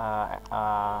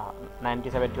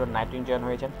 9071 night wing join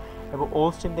হয়েছেন এবং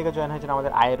ওলস টিম থেকে জয়েন হয়েছেন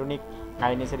আমাদের আইরনিক,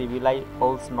 আইনেসের ইভিলাই,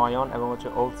 ওলস নয়ন এবং হচ্ছে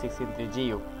ওলস 663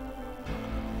 জিইউ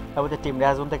এবং হচ্ছে টিম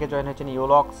রেহাজুন থেকে জয়েন হয়েছেন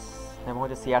ইউলক্স এবং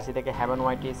হচ্ছে সিআরসি থেকে haven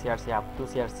YT, CRC up to,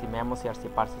 CRC memo, CRC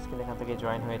purchase কিন্তু এখান থেকে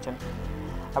জয়েন হয়েছেন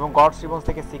এবং গডস রিবন্স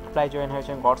থেকে সিক ফ্লাই জয়েন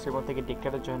হয়েছেন, গডস রিবন থেকে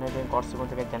ডিক্টেটর জয়েন হয়েছেন, গডস রিবন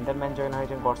থেকে জেন্টেলম্যান জয়েন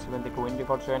হয়েছেন, গডস রিবন থেকে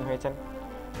উইন্ডিকট জয়েন হয়েছেন,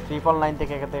 999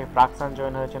 থেকে এখান থেকে ফ্রাগসান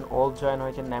জয়েন হয়েছেন, ওলস জয়েন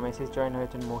হয়েছেন, নেমেসিস জয়েন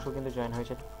হয়েছেন, মসু কিন্তু জয়েন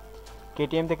হয়েছেন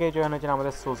কেটিএম থেকে জয়েন হয়েছেন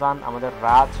আমাদের সুজান, আমাদের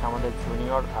রাজ, আমাদের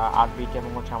জুনিয়র আরবিটি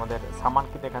এবং হচ্ছে আমাদের সামান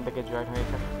কিন্তু এখান থেকে জয়েন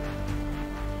হয়েছেন।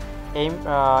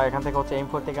 এখান থেকে হচ্ছে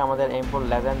M4 থেকে আমাদের M4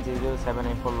 লেজেন্ড 007,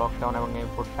 M4 লকডাউন এবং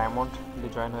M4 ডায়মন্ড কিন্তু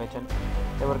জয়েন হয়েছেন।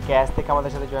 এবার ক্যাশ থেকে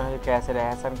আমাদের সাথে জয়েন হয়েছে ক্যাশের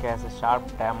এহসান, ক্যাশের শার্প,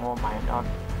 ড্যামো, মাইনর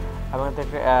এবং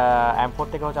থেকে M4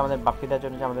 থেকে হচ্ছে আমাদের বাপ্পিদার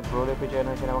জন্য আমাদের ব্রোরেপি জয়েন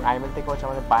হয়েছেন এবং আইমেল থেকে হচ্ছে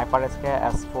আমাদের বাইপার এসকে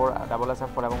S4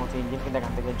 SM4 এবং হচ্ছে ইঞ্জিন কিন্তু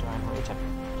এখান থেকে জয়েন হয়েছেন।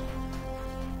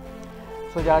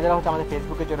 সো যারা যারা হচ্ছে আমাদের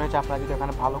ফেসবুকের জন্য হচ্ছে আপনারা যদি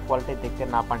ওখানে ভালো কোয়ালিটি দেখতে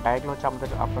না পান, ডাইরেক্টলি হচ্ছে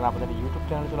আপনারা আমাদের ইউটিউব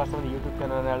চ্যানেলে চলে আসতে পারেন। ইউটিউব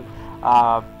চ্যানেল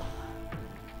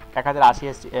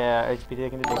 1080 এইচপিতে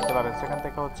কিন্তু দেখতে পাবেন। সেখান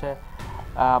থেকে হচ্ছে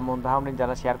মুন্তাহামরিন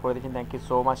যারা শেয়ার করে দিয়েছেন, thank you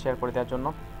so much share করে দেওয়ার জন্য।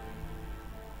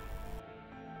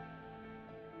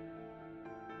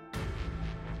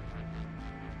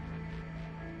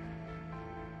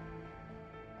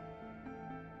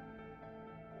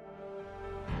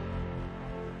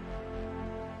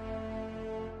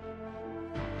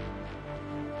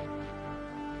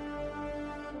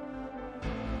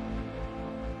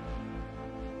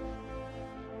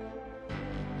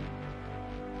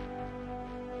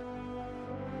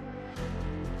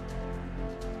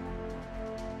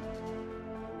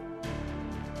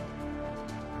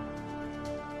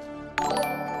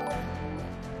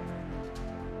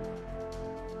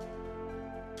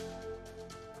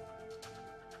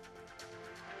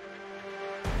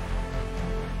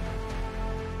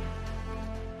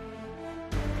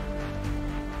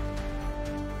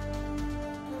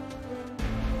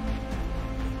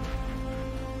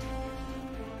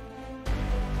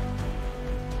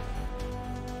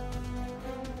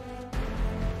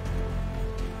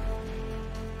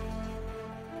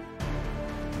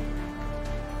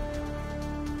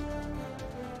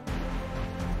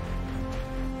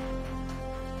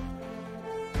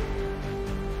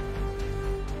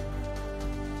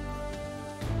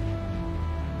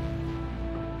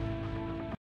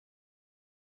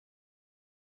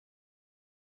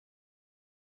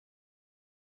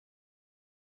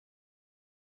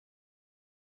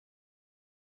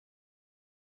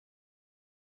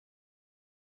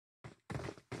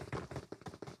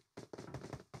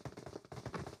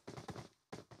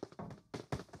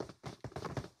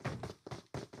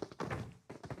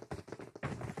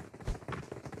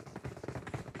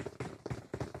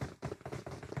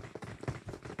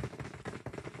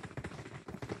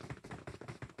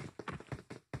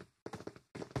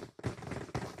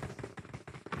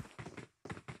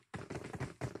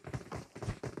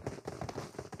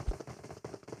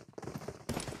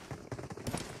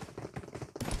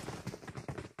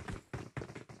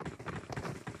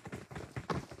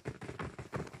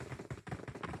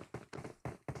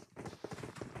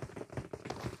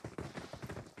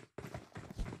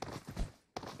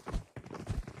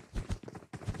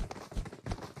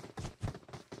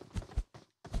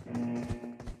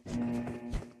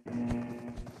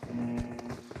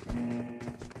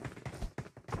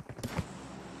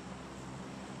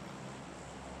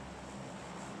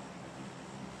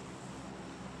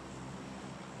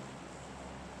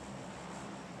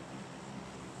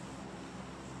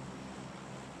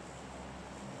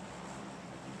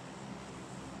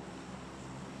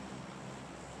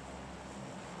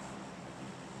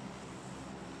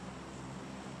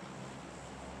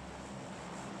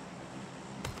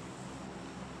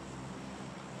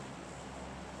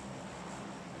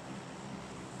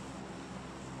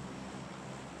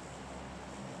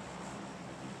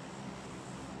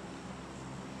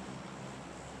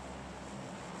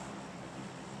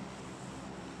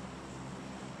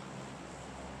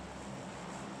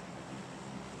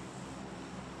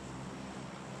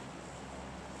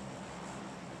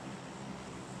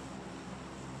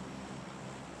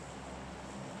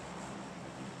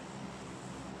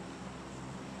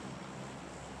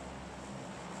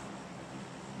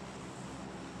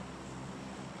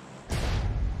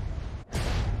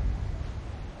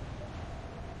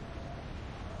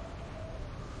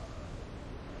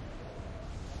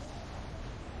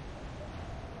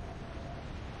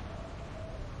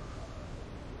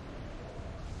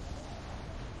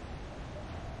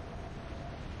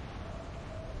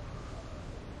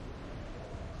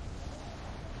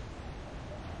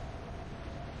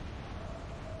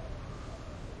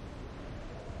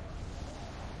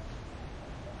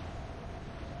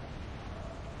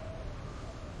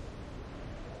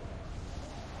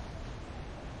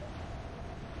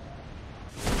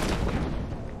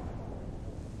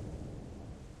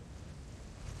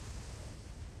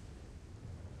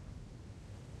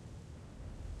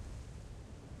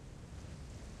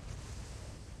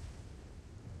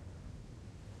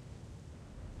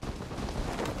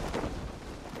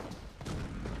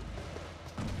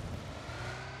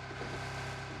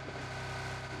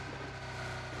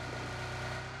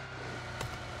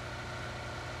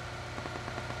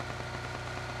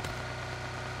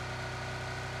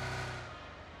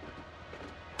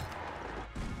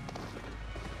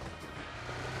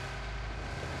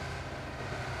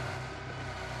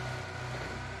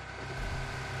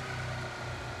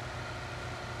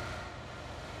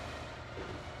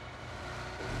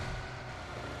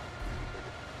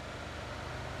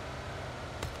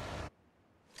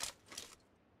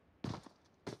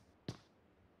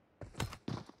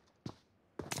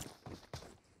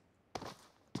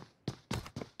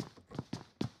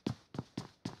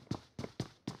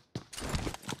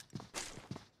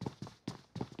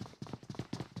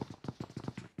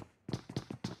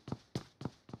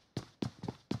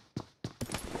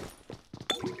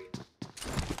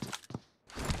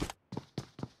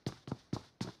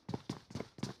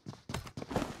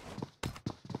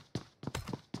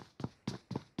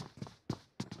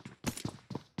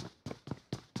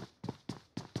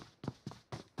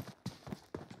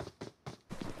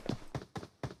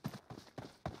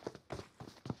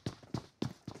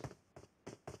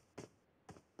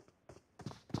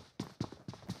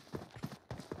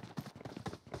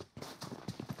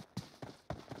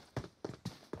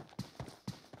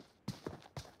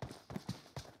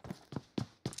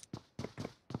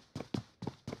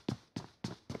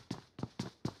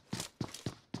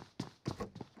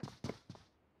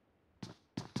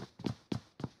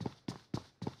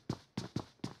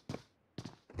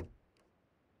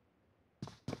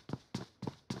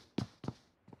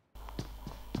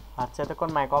 আচ্ছা এতক্ষণ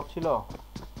মাইক অফ ছিল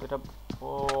এটা ও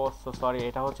সো সরি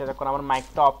এটা হচ্ছে এতক্ষণ আমার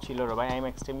মাইকটা অফ ছিল রে ভাই আই এম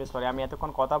এক্সট্রিমলি সরি আমি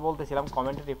এতক্ষণ কথা বলতেছিলাম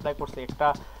কমেন্টে রিপ্লাই করছি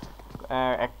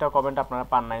একটা কমেন্ট আপনারা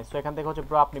পান নাই সো এখান থেকে হচ্ছে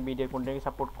ব্রো আপনি ভিডিওর কন্টেন্ট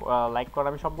সাপোর্ট লাইক করেন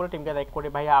আমি সবগুলো টিমকে লাইক করি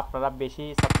ভাইয়া আপনারা বেশি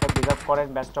সাবস্ক্রাইব ডিজার্ভ করেন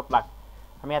বেস্ট অফ লাক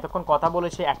আমি এতক্ষণ কথা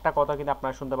বলেছি একটা কথা কিন্তু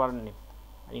আপনারা শুনতে পারেননি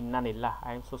ইন্নালিল্লাহ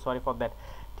I am so sorry for that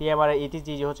TMR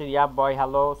ইটিজি হচ্ছে ইয়া বয়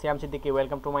hello Siam Siddiqui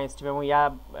welcome to my stream এবং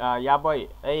ইয়া বয়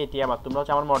এই টিএমআর তোমরা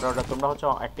হচ্ছে আমার মডারেটর তোমরা হচ্ছে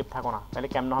অ্যাক্টিভ থাকো না তাহলে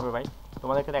কেমন হবে ভাই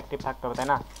তোমাদেরকে তো অ্যাক্টিভ থাকতে হবে তাই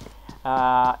না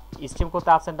স্ট্রিম করতে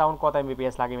আপস অ্যান্ড ডাউন কত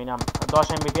এমবিপিএস লাগে মিনিমাম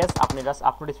 10 এমবিপিএস আপনি জাস্ট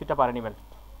আপলোড স্পিডটা বাড়িয়ে নেবেন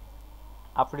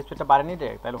আপলোড স্পিডটা বাড়িয়ে নিতে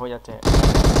তাহলে হয়ে যাচ্ছে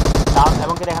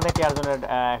এবং কিন্তু এখান থেকে টিয়ার জোনের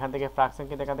এখান থেকে ফ্রাকশন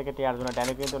কিন্তু এখান থেকে টিয়ার জোনের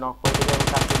ড্যানে কিন্তু নক করে দিলে এবং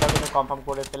তার সেটাও কিন্তু কনফার্ম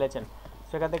করে ফেলেছেন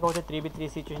সেখান থেকে হচ্ছে 3v3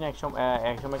 সিচুয়েশন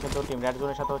একসময় কিন্তু টিম রেড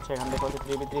জোনের সাথে হচ্ছে এখান থেকে হচ্ছে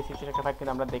 3v3 সিচুয়েশন একটা ফাইট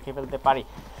কিন্তু আমরা দেখে ফেলতে পারি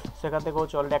সেখান থেকে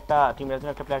হচ্ছে অলরেডি একটা টিম রেড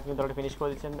জোনের একটা প্লেয়ার কিন্তু অলরেডি ফিনিশ করে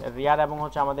দিয়েছেন রিয়ার এবং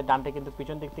হচ্ছে আমাদের ডানটে কিন্তু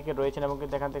পিছন দিক থেকে রয়েছেন এবং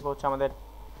কিন্তু এখান থেকে হচ্ছে আমাদের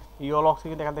ইওলক্স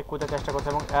কিন্তু এখান থেকে খোঁজার চেষ্টা করছে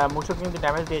এবং মুশক কিন্তু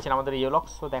ড্যামেজ দিয়েছেন আমাদের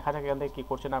ইওলক্স তো দেখা যাক এখান থেকে কী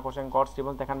করছে না করছেন গডস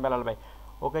রিবন্স দেখান বেলাল ভাই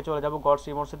ওকে চলে যাবো গডস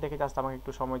রিবন্সের দিকে জাস্ট আমাকে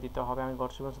একটু সময় দিতে হবে আমি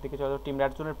গডস রিবন্সের দিকে চলে যাবো টিম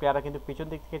রেড জোনের প্লেয়াররা কিন্তু পিছন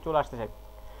দিক থেকে চলে আসতে চাই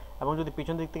এবং যদি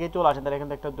পিছন দিক থেকে চলে আসেন তাহলে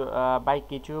কিন্তু একটা বাইক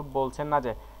কিছু বলছেন না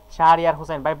যে শাহরিয়ার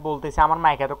হোসেন ভাই বলতেছি আমার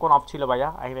মাইক এতক্ষণ অফ ছিল ভাইয়া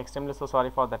I am extremely so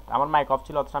sorry for that আমার মাইক অফ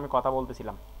ছিল অথচ আমি কথা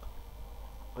বলতেছিলাম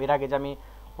এর আগে যে আমি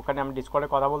ওখানে আমি ডিসকর্ডে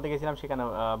কথা বলতে গেছিলাম সেখানে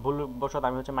ভুলবশত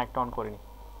আমি হচ্ছে মাইকটা অন করিনি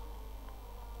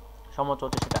সমস্যা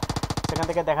হচ্ছে সেখান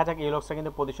থেকে দেখা যাক ইউলক্সটা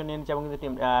কিন্তু পজিশন নিয়ে নিচ্ছে এবং কিন্তু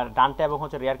টিম ডানটে এবং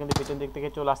হচ্ছে রিয়ার কিন্তু পিছন দিক থেকে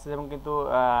চলে আসছে এবং কিন্তু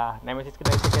নেমেসিসকে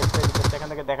সেখান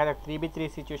থেকে দেখা যাক 3v3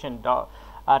 situation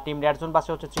team red zone পাশে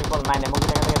হচ্ছে 349 এবং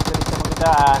সেখান থেকে এবং কিন্তু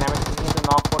নেমেসিস কিন্তু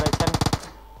নক করেছেন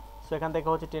সো এখান থেকে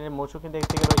হচ্ছে টিমের মুশু কিন্তু এদিক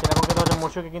থেকে রয়েছেন এবং কিন্তু হচ্ছে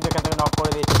মুশুকে কিন্তু এখান থেকে নক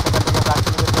করে দিয়েছে সেখান থেকে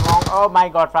ফ্রাকশন এবং ও মাই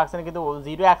গড ফ্রাকশন কিন্তু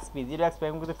 0 এক্সপি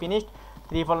এবং কিন্তু ফিনিশড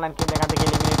 349 কিন্তু এখান থেকে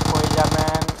এলিমিনেট হয়ে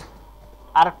যাবেন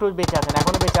আর একটু বেঁচে আছেন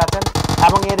এখনও বেঁচে আছেন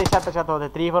এবং এর সাথে সাথে হচ্ছে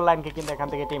 349কে কিন্তু এখান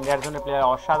থেকে টিম রেড জোনের প্লেয়ার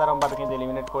অসাধারণভাবে কিন্তু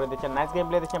এলিমিনেট করে দিচ্ছেন নাইস গেম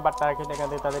প্লে দিচ্ছেন বাট তারা কিন্তু এখান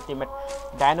থেকে তাদের টিমমেট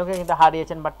ডাইনোকে কিন্তু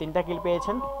হারিয়েছেন বাট 3টা কিল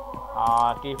পেয়েছেন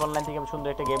আর 349 থেকে সুন্দর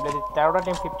একটা গেম প্লে দিচ্ছে 13টা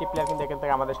টিম 50 প্লেয়ার কিন্তু এখান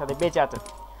থেকে আমাদের সাথে বেঁচে আছেন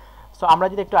সো আমরা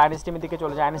যদি একটু আইএনএস টিমের দিকে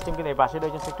চলে যাই আইএনএস টিম কিন্তু এই পাশে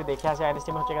রয়েছেন একটু দেখে আসি আইএনএস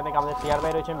টিম হচ্ছে এখান থেকে আমাদের টিয়ার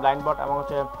বাই রয়েছেন ব্লাইন্ড বট এবং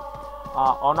হচ্ছে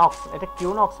অনক্স এটা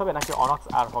কিউনক্স হবে নাকি অনক্স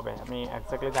আর হবে আমি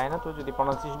এক্স্যাক্টলি জানি না তো যদি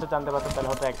প্রনাউন্সিয়েশনটা জানতে পারতাম তাহলে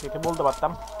হয়তো একসাথে বলতে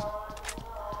পারতাম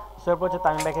সো এরপর হচ্ছে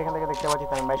তামিম ভাইকে এখান থেকে দেখতে পাচ্ছি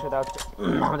তামিম ভাই শুধু হচ্ছে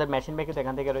আমাদের মেশিন ভাই কিন্তু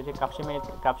এখান থেকে রয়েছে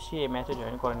কাপসি এই ম্যাচে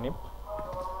জয়েন করেননি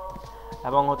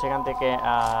এবং হচ্ছে এখান থেকে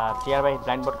টিয়ার বাই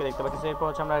ব্লাইন্ড বোর্ডকে দেখতে পাচ্ছি এরপর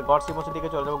হচ্ছে আমরা গডস রিমোসের দিকে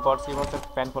চলে যাবো গডস রিমোসের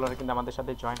ফ্যান ফলোয়ার কিন্তু আমাদের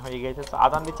সাথে জয়েন হয়ে গিয়েছে তো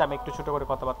আদান দিচ্ছে আমি একটু ছোটো করে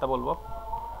কথাবার্তা বলবো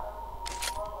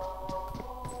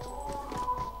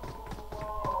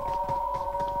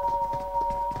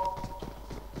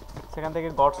সেখান থেকে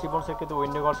গডস রিবন্সের কিন্তু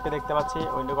উইন্ডো গডসকে দেখতে পাচ্ছি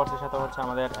উইন্ডো গডসের সাথে হচ্ছে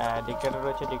আমাদের ডিক্টেটর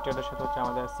রয়েছে ডিক্টেটরের সাথে হচ্ছে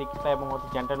আমাদের সিক্সটা এবং হচ্ছে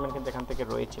জেন্টলম্যান কিন্তু এখান থেকে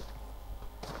রয়েছে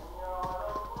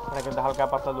তারা কিন্তু হালকা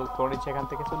পাতলা লুট করে নিচ্ছে এখান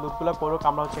থেকে তো লুটগুলো করুক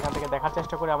আমরা হচ্ছে এখান থেকে দেখার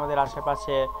চেষ্টা করি আমাদের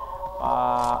আশেপাশে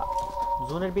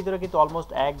জোনের ভিতরে কিন্তু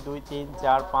অলমোস্ট 1 2 3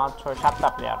 4 5 6 7টা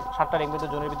প্লেয়ার 7টা রিং কিন্তু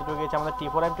জোনের ভিতরে রয়েছে আমাদের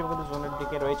T4M টিম কিন্তু জোনের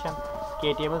দিকে রয়েছেন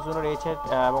KTM জোনে রয়েছে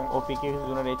এবং OPQ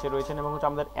জোনে রয়েছেন এবং হচ্ছে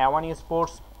আমাদের A1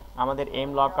 Esports আমাদের এম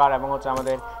লকার এবং হচ্ছে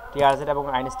আমাদের টিআরজেড এবং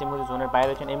আইনেস টিম হচ্ছে জোনের বাইরে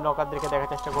রয়েছেন এম লকারদেরকে দেখার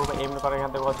চেষ্টা করবো এম লকার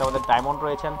এখান থেকে হচ্ছে আমাদের ডায়মন্ড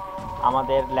রয়েছেন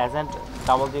আমাদের লেজেন্ড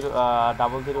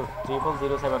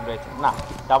 000007 রয়েছে না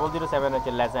 007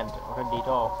 রয়েছে লেজেন্ড ওটা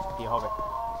ডি হবে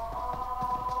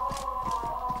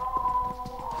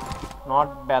নট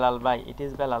বেলাল ভাই ইট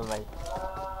ইজ বেলাল ভাই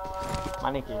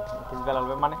মানে কি ইট ইজ বেলাল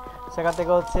ভাই মানে সেখান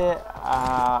থেকে হচ্ছে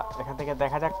এখান থেকে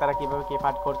দেখা যাক তারা কীভাবে কী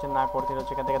ফাইট করছেন না করছেন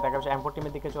হচ্ছে এখান থেকে দেখা যাচ্ছে M4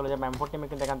 টিমের দিকে চলে যাবে M4 টিমে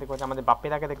কিন্তু এখান থেকে হচ্ছে আমাদের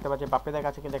BappiDaকে দেখতে পাচ্ছি BappiDaর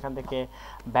কাছে কিন্তু এখান থেকে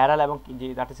ব্যারাল এবং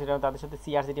তাদের সাথে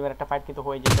CRC টিমের একটা ফাইট কিন্তু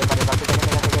হয়ে যেতে পারে BappiDa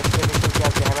এখান থেকে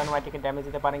CRC হেভেন ওয়াইটিকে ড্যামেজ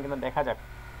দিতে পারেন কিন্তু দেখা যাক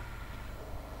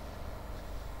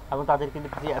এবং তাদের কিন্তু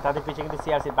তাদের পিছনে কিন্তু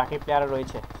CRCর বাকি প্লেয়ার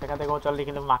রয়েছে সেখান থেকে চললে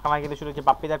কিন্তু মাখামাখি কিন্তু শুরু হচ্ছে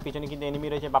BappiDaর পিছনে কিন্তু এনিমি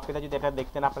রয়েছে BappiDa যদি এটা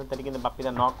দেখতে না পারেন তাহলে কিন্তু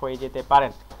BappiDa নক হয়ে যেতে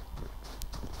পারেন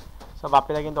সো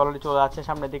BappiDa কিন্তু অলরেডি চলে যাচ্ছে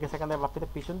সামনের দিকে সেখান থেকে BappiDa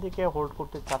পিছন দিকে হোল্ড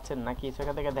করতে চাচ্ছেন নাকি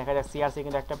সেখান থেকে দেখা যায় CRC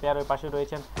কিন্তু একটা প্লেয়ার ওই পাশে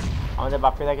রয়েছেন আমাদের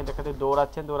BappiDa কিন্তু এখান থেকে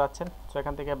দৌড়াচ্ছেন সো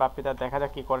এখান থেকে BappiDa দেখা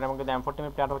যাক কী করেন এবং কিন্তু M4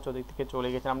 টিমের প্লেয়ার হচ্ছে ওদিক থেকে চলে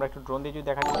গেছেন আমরা একটু ড্রোন দিয়ে যদি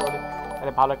দেখা যায়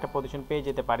তাহলে ভালো একটা পজিশন পেয়ে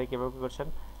যেতে পারি কীভাবে কী করছেন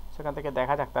সেখান থেকে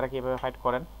দেখা যাক তারা কীভাবে ফাইট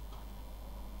করেন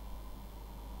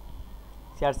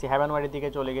CRC হেভেনওয়ার্ডের দিকে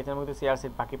চলে গেছেন এবং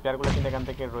CRCর বাকি প্লেয়ারগুলো কিন্তু এখান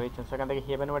থেকে রয়েছেন সেখান থেকে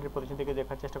হেভেনওয়ার্ডের পজিশন থেকে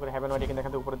দেখার চেষ্টা করে হেভেনওয়ার্ডে কিন্তু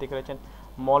এখান থেকে উপরের দিকে রয়েছেন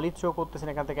মলি থ্রো করতেছেন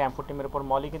এখান থেকে M4 টিমের উপর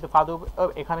মলি কিন্তু ফাদু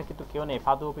এখানে কিন্তু কেউ নেই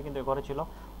ফাদু উপরে কিন্তু ঘরে ছিল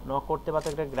নক করতে পারতো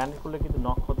একটা গ্র্যান্ড করলে কিন্তু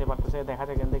নক হতে পারতেছে দেখা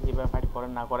যায় এখান থেকে কীভাবে ফাইট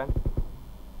করেন না করেন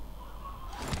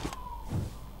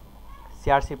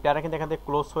সিআরসি প্লেয়াররা কিন্তু এখান থেকে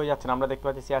ক্লোজ হয়ে যাচ্ছেন, আমরা দেখতে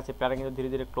পাচ্ছি সিআরসি প্লেয়াররা কিন্তু ধীরে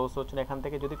ধীরে ক্লোজ হচ্ছেন। এখান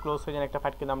থেকে যদি ক্লোজ হয়ে যান একটা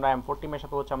ফাইট কিন্তু আমরা M4 টিমের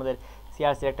সাথে হচ্ছে আমাদের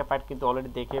সিআরসির একটা ফাইট কিন্তু অলরেডি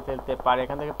দেখে ফেলতে পারে।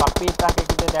 এখান থেকে পাপ্পিটাকে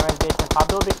কিন্তু ড্যামেজ দিয়েছেন,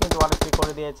 ফাদুবি কিন্তু 1HP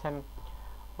করে দিয়েছেন।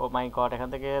 ও মাই গড, এখান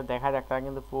থেকে দেখা যাক তারা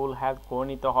কিন্তু ফুল হেলথ করে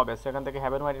নিতে হবে। সো এখান থেকে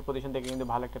হ্যাভেন ওয়াইডের পজিশন থেকে কিন্তু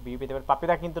ভালো একটা ভিউ পেতে পারে।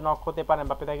 পাপ্পিদা কিন্তু নক হতে পারেন,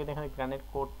 পাপ্পিদা কিন্তু এখানে গ্রেনেড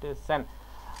করতেছেন,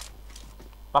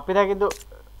 পাপ্পিদা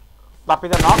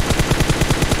নক,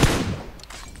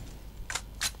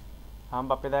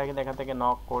 বাপ্পিদা কিন্তু এখান থেকে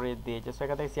নক করে দিয়েছে। সো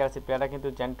এখান থেকে সিআরসি প্লেয়াররা কিন্তু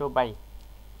জেন্টো বাই,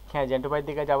 হ্যাঁ জেন্টো বাইয়ের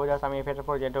দিকে যাবো, জাস্ট আমি এফেটার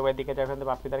পর জেন্টো বাইয়ের দিকে যাবো। এখান থেকে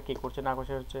বাপ্পিদার কী করছে না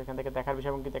করছে হচ্ছে এখান থেকে দেখার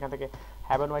বিষয়, এবং কিন্তু এখান থেকে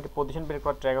হ্যাভেন ওয়াইডের পজিশন বের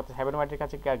করার ট্রাই করতে। হ্যাভেন ওয়াইডের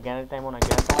কাছে গ্যানের টাইমও না,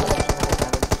 গ্যানের টাইম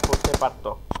করতে পারতো।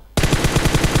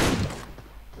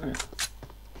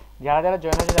 যারা যারা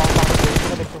জয়েন হয়েছে, যারা আমাদের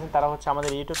দেখতেছেন তারা হচ্ছে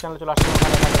আমাদের ইউটিউব চ্যানেলে চলে আসছেন,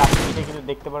 ওখানে আপনাদের কিন্তু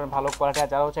দেখতে পারেন ভালো কোয়ালিটি। আর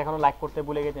যারা হচ্ছে এখনো লাইক করতে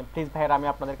ভুলে গেছেন, প্লিজ ভাইয়েরা আমি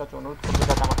আপনাদের কাছে অনুরোধ করতে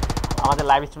চাই আমাদের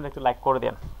লাইভ স্ট্রিমটা একটু লাইক করে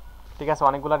দেন, ঠিক আছে?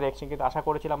 অনেকগুলো রিঅ্যাকশন কিন্তু আশা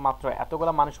করেছিলাম, মাত্র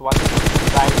এতগুলো মানুষ ওয়াচিং,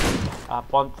 প্রায়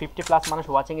 50+ মানুষ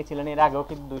ওয়াচিংয়ে ছিলেন। এর আগেও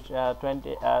কিন্তু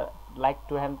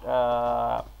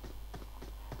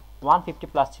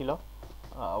 150+ ছিল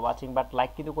ওয়াচিং, বাট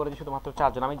লাইক কিন্তু করেছি শুধুমাত্র 4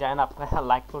 জন। আমি জানি না আপনারা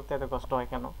লাইক করতে এত কষ্ট হয়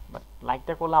কেন, বাট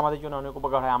লাইকটা করলে আমাদের জন্য অনেক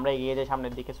উপকার হয়, আমরা এগিয়ে যাই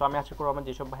সামনের দিকে। সো আমি আশা করব আমার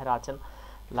যেসব ভাইরা আছেন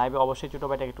লাইভে অবশ্যই ছোটো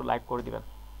ভাইটাকে একটু লাইক করে দিবেন।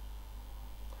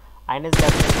 আইনেস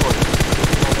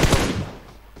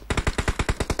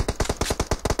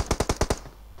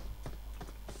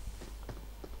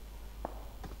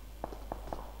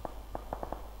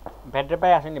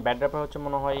ব্যাড্রাপাই আসেনি, ব্যাড্রাপাই হচ্ছে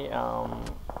মনে হয়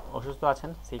অসুস্থ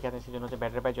আছেন, সেইখানে সেই জন্য হচ্ছে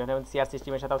ব্যাড্রাপাই জয়েন এবং সিআরসি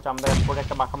টিমের সাথে হচ্ছে আমরা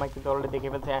একটা মাখামাই কিন্তু অলরেডি দেখে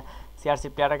ফেলছে। সিআরসি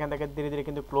প্লেয়ার এখান থেকে ধীরে ধীরে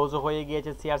কিন্তু ক্লোজও হয়ে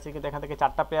গিয়েছে। সিআরসি কিন্তু এখান থেকে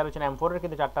 4টা প্লেয়ার হচ্ছেন, M4 এর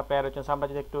কিন্তু 4টা প্লেয়ার হচ্ছেন। আমরা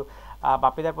যদি একটু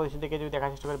বাপ্পিদার পজিশন থেকে যদি দেখার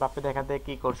চেষ্টা করি, বাপ্পিদা এখান থেকে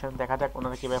কী করছেন দেখা যাক,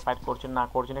 ওনারা কীভাবে ফাইট করছেন না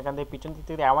করছেন। এখান থেকে পিছন দিক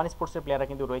থেকে অ্যাওয়ান স্পোর্টসের প্লেয়াররা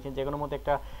কিন্তু রয়েছেন, যেগুলোর মধ্যে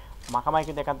একটা মাখামাই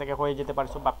কিন্তু এখান থেকে হয়ে যেতে পারে।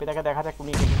 সো বাপ্পিদাকে দেখা যাক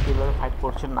উনি কীভাবে ফাইট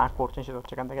করছেন না করছেন, সেটা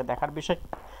হচ্ছে এখান থেকে দেখার বিষয়।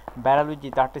 ব্যারালুইজি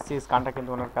 36 গানটা কিন্তু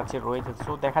ওনার কাছে রয়েছে,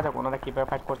 সো দেখা যাক ওনারা কীভাবে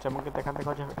ফাইট করছে, এবং কিন্তু এখান থেকে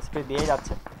হচ্ছে স্প্রে দিয়ে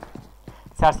যাচ্ছে।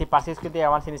 সিআরসি পার্সিস কিন্তু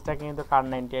অ্যাওয়ান সিরিজটাকে কিন্তু কার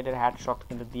 98 এর হ্যাড শট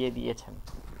কিন্তু দিয়ে দিয়েছেন।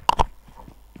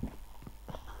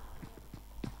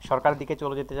 সরকারের দিকে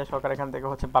চলে যেতে চাই, সরকার এখান থেকে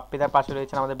হচ্ছে বাপ্পিদার পাশে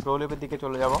রয়েছেন। আমাদের ব্রোলিভের দিকে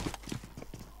চলে যাব।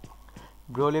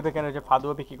 ব্রোলিভে কেন হচ্ছে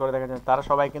ফাদুবি কী করে দেখা যায়, তারা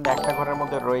সবাই কিন্তু একটা ঘরের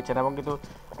মধ্যে রয়েছেন, এবং কিন্তু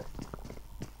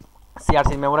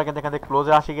সিআরসি মেমোরা কিন্তু এখান থেকে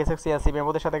ক্লোজে আসে গেছে। সিআরসি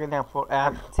মেমোদের সাথে কিন্তু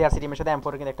সিআরসি টিমের সাথে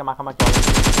M4 কিন্তু একটা মাখামাখি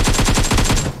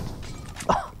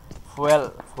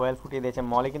ফুয়েল ফুটিয়ে দিয়েছে।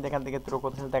 মলি কিন্তু এখান থেকে থ্রো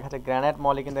করতেছে, দেখা যাচ্ছে গ্রেনেড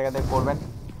মলি কিন্তু এখান থেকে করবেন।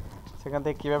 সেখান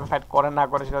থেকে কীভাবে ফাইট করেন না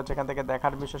করে সেটা হচ্ছে এখান থেকে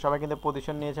দেখার বিষয়। সবাই কিন্তু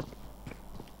পজিশন নিয়েছে।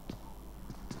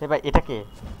 ভাই এটাকে,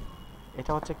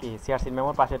 এটা হচ্ছে কি সিআরসি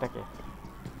মেমোর পাশে, এটাকে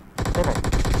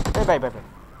ভাই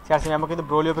সিআরসি মেমো কিন্তু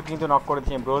ব্রোলিওকে কিন্তু নক করে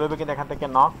দিয়েছে। ব্রোলিওকে কিন্তু এখান থেকে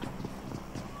নক,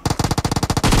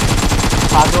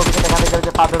 ফাদুবি কিন্তু এখান থেকে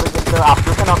হচ্ছে ফাদুবি কিন্তু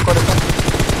আব্দুকে নক করেছেন।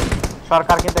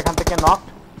 সরকার কিন্তু এখান থেকে নক।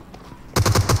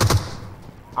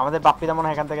 আমাদের বাপ্পিদা মনে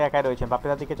হয় এখান থেকে একাই রয়েছে,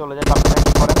 বাপ্পিদার দিকে চলে যায়। বাপ্পিদা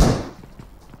কি করেন,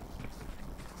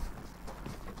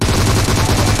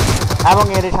 এবং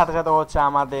এর সাথে সাথে হচ্ছে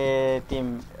আমাদের টিম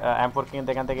M4 কিন্তু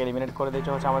এখান থেকে এলিমিনেট করে দিয়েছে।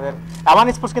 হচ্ছে আমাদের অ্যাওয়ান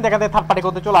স্পোর্টস কিন্তু এখান থেকে থার্ড পার্টি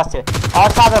করতে চলে আসছে।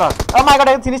 অসাধারণ, ও মাই গড,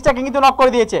 সিরিজটাকে কিন্তু নক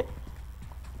করে দিয়েছে।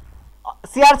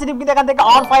 সিআরসি টিম কিন্তু এখান থেকে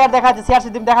অন ফায়ার দেখা যাচ্ছে। সিআরসি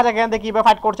টিম দেখা যায় এখান থেকে কীভাবে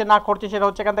ফাইট করছে না করছে, সেটা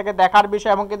হচ্ছে এখান থেকে দেখার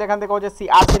বিষয়। এবং কিন্তু এখান থেকে হচ্ছে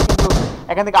সিআরসি কিন্তু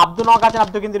এখান থেকে আব্দুল নক আছেন,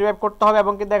 আব্দুল কিন্তু রিভাইভ করতে হবে।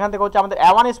 এবং কিন্তু এখান থেকে হচ্ছে আমাদের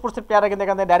অ্যাওয়ান স্পোর্টসের প্লেয়াররা কিন্তু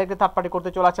এখান থেকে ডাইরেক্টলি থার্ড পার্টি করতে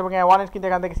চলে আসছে, এবং অ্যাওয়ানের কিন্তু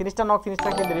এখান থেকে সিনিস্টার নক,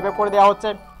 সিনিস্টার কিন্তু রিভাইভ করে দেওয়া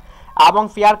হচ্ছে। এবং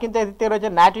ফিয়ার কিন্তু এদিকে রয়েছে,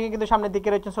 নাইটুইং কিন্তু সামনের দিকে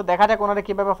রয়েছে। সো দেখা যাক ওনারা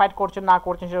কীভাবে ফাইট করছেন না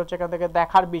করছেন, সেটা হচ্ছে এখান থেকে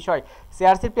দেখার বিষয়।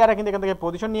 সিআরসির প্লেয়াররা কিন্তু এখান থেকে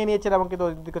পজিশন নিয়ে নিয়েছেন, এবং কিন্তু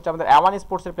ওইদিকে হচ্ছে আমাদের অ্যাওয়ান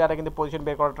স্পোর্টসের প্লেয়াররা কিন্তু পজিশন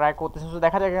বের করার ট্রাই করতেছে। সো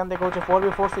দেখা যাক এখান থেকে হচ্ছে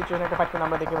 4v4 সিচুয়েশন একটা ফাইট কিন্তু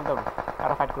আমরা দেখে ফেলতে হবে,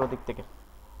 তারা ফাইট করার দিক থেকে।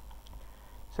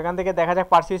 সেখান থেকে দেখা যাক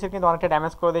পার্সিউসের কিন্তু অনেকটা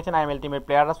ড্যামেজ করে দিয়েছেন আইএমএল টিমের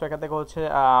প্লেয়াররা। সো এখান থেকে হচ্ছে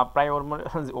প্রায় ওর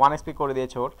 1 HP করে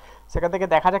দিয়েছে ওর। সেখান থেকে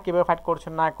দেখা যাক কীভাবে ফাইট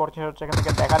করছেন না করছেন, হচ্ছে এখান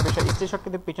থেকে দেখার বিষয়। স্টেশট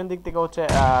কিন্তু পিছন দিক থেকে হচ্ছে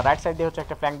রাইট সাইড দিয়ে হচ্ছে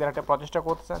একটা ফ্ল্যাঙ্ক দেওয়ার একটা প্রচেষ্টা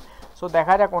করতেছেন। সো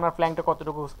দেখা যাক ওনার ফ্ল্যাঙ্কটা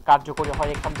কতটুকু কার্যকরী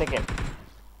হয় এখান থেকে।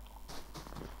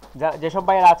 যেসব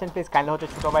ভাইয়েরা আছেন প্লিজ কাইন্ডলি হচ্ছে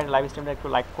ছোটো ভাইয়ের লাইভ স্ট্রিমটা একটু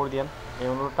লাইক করে দিন, এই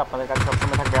অনুরোধটা আপনাদের কাছে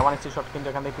সবসময় থাকবে। অ্যাওয়ান স্টেশট কিন্তু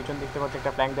এখান থেকে পিছন দিক থেকে হচ্ছে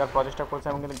একটা ফ্ল্যাঙ্ক দেওয়ার প্রচেষ্টা করছে,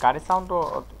 এবং কিন্তু গাড়ির সাউন্ডও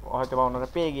হয়তো বা ওনারা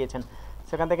পেয়ে গিয়েছেন।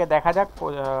 সেখান থেকে দেখা যাক,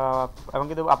 এবং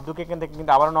কিন্তু আব্দুকে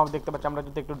কিন্তু আবারও নক দেখতে পাচ্ছি। আমরা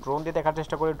যদি একটু ড্রোন দিয়ে দেখার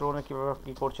চেষ্টা করি, ড্রোনে কীভাবে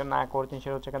কী করছেন না করছেন,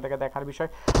 সেটা হচ্ছে এখান থেকে দেখার বিষয়।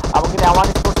 এবং কিন্তু অ্যাওয়ান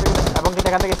স্পোর্টস এবং কিন্তু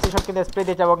এখান থেকে স্টিশট কিন্তু স্প্রে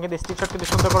দিয়েছে, এবং কিন্তু স্টিশট কিন্তু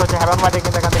সুন্দর করেছে। হ্যাভেন ওয়াইডে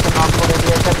কিন্তু এখান থেকে নক করে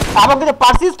দিয়েছেন, এবং কিন্তু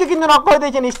পার্সিসকে কিন্তু নক করে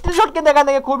দিয়েছেন। স্টিশট কিন্তু এখান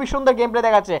থেকে খুবই সুন্দর গেম প্লে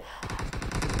দেখাচ্ছে।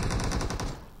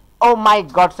 ও মাই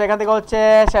গড, সো এখান থেকে হচ্ছে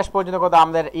শেষ পর্যন্ত কথা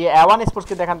আমাদের অ্যাওয়ান স্পোর্টস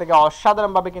কিন্তু এখান থেকে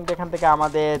অসাধারণভাবে কিন্তু এখান থেকে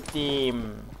আমাদের টিম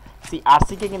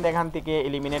সিআরসিকে কিন্তু এখান থেকে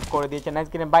এলিমিনেট করে দিয়েছে। নাইস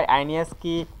গেম বাই INES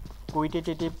কি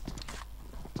কুইটিটিভ।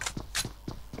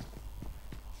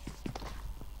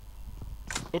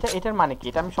 এটার মানে কি?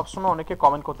 এটা আমি সবসময় অনেকে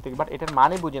কমেন্ট করতে দেখি, বাট এটার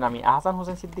মানে বুঝি না আমি। আহসান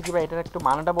হোসেন সিদ্দিকী ভাই এটার একটু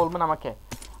মানেটা বলবেন আমাকে?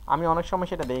 আমি অনেক সময়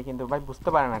সেটা দেখি কিন্তু ভাই বুঝতে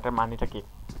পারি না এটার মানেটা কি।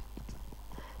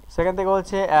 সেখান থেকে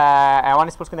হচ্ছে ওয়ান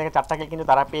স্পোর্টস কিন্তু 4টা কিল কিন্তু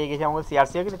তারা পেয়ে গেছে এবং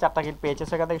সিআরসিও কিন্তু 4টা কিল পেয়েছে।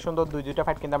 সেখান থেকে সুন্দর দুইটা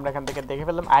ফাইট কিন্তু আমরা এখান থেকে দেখে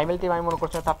ফেললাম। আইএমএল টিম আমি মনে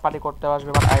করছি থার্ড পার্টি করতে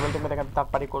আসবে, বাট আইএমএল টিমে এখান থার্ড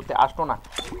পার্টি করতে আসলো না।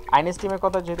 আইএনএস টিমের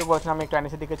কথা যেহেতু বলছিলাম, আমি একটু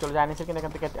আইএনএসের দিকে চলে যাই। আইএনএসের কিন্তু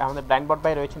এখান থেকে আমাদের ব্লাইন্ড বট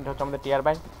ভাই রয়েছেন, এটা হচ্ছে আমাদের টিআর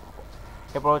ভাই।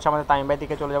 এরপর হচ্ছে আমাদের তামিম ভাই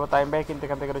দিকে চলে যাবো। তামিম ভাই কিন্তু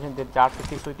এখান থেকে রয়েছেন যে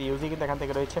 466 উইথ ইউজি কিন্তু এখান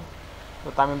থেকে রয়েছে। তো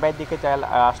তামিম ভাইয়ের দিকে চাই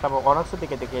আসলাম অনার্সের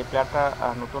দিকে দেখে এই প্লেয়ারটা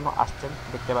নতুন আসছেন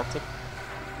দেখতে পাচ্ছি।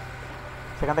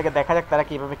 সেখান থেকে দেখা যাক তারা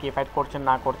কীভাবে কী ফাইট করছেন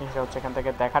না করছেন, সেটা হচ্ছে এখান থেকে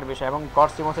দেখার বিষয়। এবং গড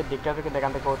সিমন্সের ডিক্টেটর কিন্তু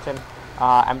এখান থেকে হচ্ছেন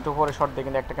M24 শট দিয়ে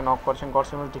কিন্তু একটাকে নক করছেন। গড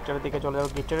সিমন্স ডিক্টেটরের দিকে চলে যাবো।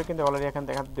 ডিক্টেটর কিন্তু অলরেডি এখান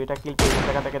থেকে 2টা কিল পেয়েছেন,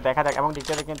 সেখান থেকে দেখা যাক। এবং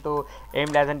ডিক্টেটর কিন্তু এম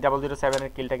লেজেন্ড 007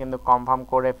 এর কিলটা কিন্তু কনফার্ম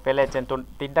করে ফেলেছেন। তো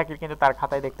 3টা কিল কিন্তু তার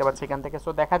খাতায় দেখতে পাচ্ছি এখান থেকে। সো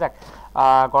দেখা যাক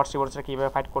গড সিমন্সরা কীভাবে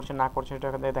ফাইট করছেন না করছেন, সেটা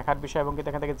এখান থেকে দেখার বিষয়। এবং কিন্তু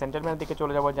এখান থেকে জেন্টেলম্যানের দিকে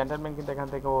চলে যাবো। জেন্টেলম্যান কিন্তু এখান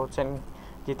থেকে হচ্ছেন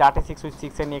যে 36 উইথ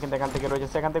 6 এর নিয়ে কিন্তু এখান থেকে রয়েছে।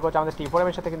 সেখান থেকে হচ্ছে আমাদের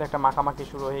টি4এর সাথে কিন্তু একটা মাখামাখি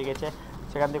শুরু হয়ে গেছে।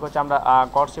 সেখান থেকে হচ্ছে আমরা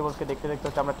গড সিমন্সকে দেখতে দেখতে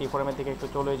হচ্ছে আমরা টি4এর দিকে একটু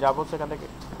চলে যাবো। সেখান থেকে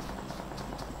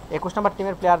 21 নম্বর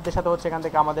টিমের প্লেয়ারদের সাথে হচ্ছে এখান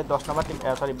থেকে আমাদের 10 নম্বর টিম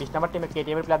 20 নম্বর টিমের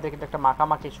কেটিএমের প্লেয়ারদের কিন্তু একটা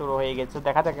মাখামাখি শুরু হয়ে গেছে।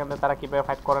 দেখা যাক এখান থেকে তারা কীভাবে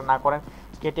ফাইট করেন না করেন।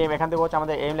 কেটিএম এখান থেকে হচ্ছে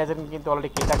আমাদের এম লেজেন্ড কিন্তু অলরেডি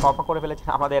কিলটা কনফার্ম করে ফেলেছেন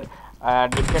আমাদের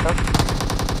ডিক্টেটর।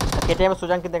 কেটিএম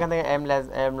সুজান কিন্তু এখান থেকে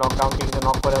এম লকডাউনকে কিন্তু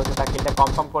নক করে হচ্ছে তার কিলটা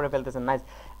কনফার্ম করে ফেলতেছেন। নাইস।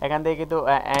 এখান থেকে কিন্তু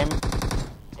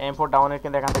M4 ডাউনের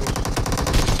কিন্তু এখান থেকে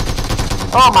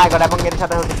ও মাই গড। এবং এর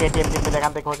সাথে হচ্ছে কেটিএম টিম কিন্তু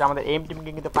এখান থেকে হচ্ছে আমাদের এম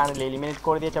টিমকে কিন্তু ফাইনালি এলিমিনেট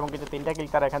করে দিয়েছে এবং কিন্তু 3টা কিল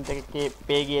তারা এখান থেকে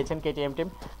পেয়ে গিয়েছেন কেটিএম টিম।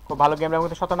 খুব ভালো গেম। এবং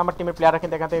 17 নম্বর টিমের প্লেয়াররা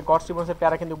কিন্তু এখান থেকে গড সিমন্সের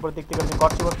প্লেয়াররা কিন্তু উপরের দিক থেকে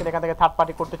গড সিমন্স কিন্তু এখান থেকে থার্ড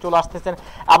পার্টি করতে চলে আসতেছেন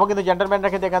এবং কিন্তু জেন্টলম্যানরা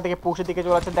কিন্তু এখান থেকে পুশের দিকে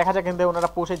চলে আসছেন। দেখা যাক কিন্তু ওনারা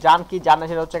পুশে যান কি যান না,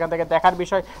 সেটা হচ্ছে এখান থেকে দেখার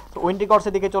বিষয়। তো উইন্ডি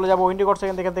গডসের দিকে চলে যাবো। উইন্ডি গডস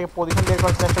এখান থেকে পজিশন বের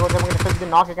করার চেষ্টা করছে এবং যদি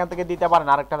নক এখান থেকে দিতে পারেন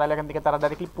আরেকটা, তাহলে এখান থেকে তারা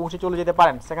ডাইরেক্টলি পুশে চলে যেতে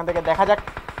পারেন। সেখান থেকে দেখা যাক।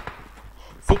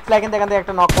 6 ফ্লাই কিন্তু এখান থেকে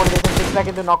একটা নক করে দিয়েছেন। 6 ফ্লাই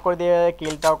কিন্তু নক করে দিয়ে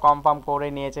কিলটাও কনফার্ম করে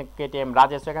নিয়েছে কেটিএম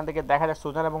রাজেশ। এখান থেকে দেখা যাক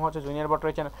সুজান এবং হচ্ছে জুনিয়র বট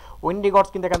রয়েছেন। উইন্ডি গডস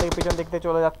কিন্তু এখান থেকে পিছন দেখতে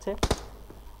চলে যাচ্ছে।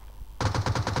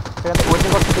 সেখান থেকে উইন্ডি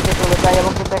গডসের দিকে চলে যায়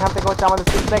এবং কিন্তু এখান থেকে হচ্ছে আমাদের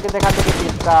 6 ফ্লাই কিন্তু এখান থেকে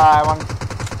কিলটা এবং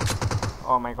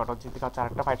ও মাই গড জিতে হচ্ছে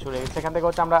আরেকটা ফাইট শুরু হয়ে গেছে। সেখান থেকে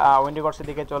হচ্ছে আমরা উইন্ডি গডসের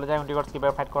দিকে চলে যাই। উইন্ডি গডস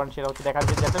কীভাবে ফাইট করেন সেটা হচ্ছে দেখার।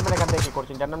 জেন্টলম্যান এখান থেকে কী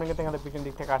করছেন, জেন্টলম্যান কিন্তু এখান থেকে পিছন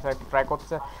দিক থেকে আসার একটু ট্রাই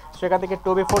করছে। সেখান থেকে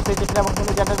 2v4 চেয়েছিলেন এবং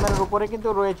কিন্তু জেন্টলম্যানের উপরে কিন্তু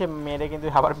রয়েছে, মেরে কিন্তু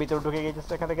আবার ভিতরে ঢুকে গেছে।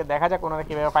 সেখান থেকে দেখা যাক ওনারা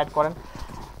কীভাবে ফাইট করেন।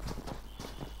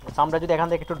 আমরা যদি এখান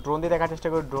থেকে একটু ড্রোন দিয়ে দেখার চেষ্টা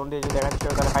করি, ড্রোন দিয়ে যদি দেখার চেষ্টা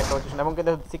করি তাহলে ফাইট করার চেষ্টা। এবং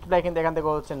কিন্তু 6 ফ্লাই কিন্তু এখান থেকে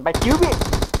হচ্ছেন ভাই কিউবি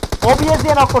ওবিএস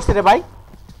দিয়ে নক করছে রে ভাই,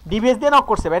 ডিবিএস দিয়ে নক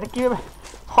করছে ভাই, এটা কীভাবে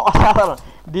অসাধারণ।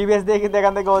 ডিবিএস দিয়ে কিন্তু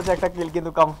এখান থেকে হচ্ছে একটা কিল কিন্তু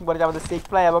কনফার্ম করেছে আমাদের 6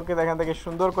 ফ্লাই এবং কিন্তু এখান থেকে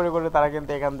সুন্দর করে করে তারা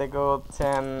কিন্তু এখান থেকে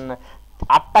হচ্ছেন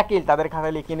 8টা কিল তাদের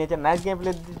খাতায় লিখিয়ে নিয়েছেন। নাইস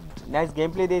গেম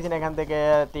প্লে দিয়েছেন এখান থেকে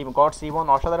টিম গড সিমন,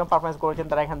 অসাধারণ পারফরমেন্স করেছেন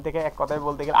তারা এখান থেকে। এক কথায়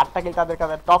বলতে গেলে 8টা কিল তাদের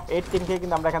খাতায়। টপ 8 টিমকে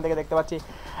কিন্তু আমরা এখান থেকে দেখতে পাচ্ছি।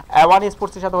 ওয়ান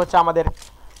স্পোর্টসের সাথে হচ্ছে আমাদের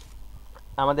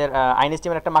আইনেস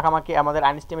টিমের একটা মাখামাখি। আমাদের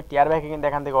আইনেস টিমের টিআর ভাইকে কিন্তু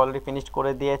এখান থেকে অলরেডি ফিনিশ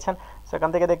করে দিয়েছেন। সেখান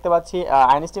থেকে দেখতে পাচ্ছি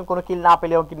আইনেস টিম কোনো কিল না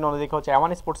পেলেও কিন্তু অন্যদিকে হচ্ছে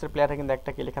ওয়ান স্পোর্টসের প্লেয়াররা কিন্তু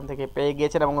একটা কিল এখান থেকে পেয়ে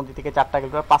গিয়েছেন এবং ওদিক থেকে 4টা কিল,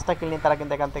 5টা কিল নিয়ে তারা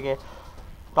কিন্তু এখান থেকে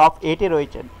টপ 8-এ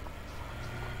রয়েছেন।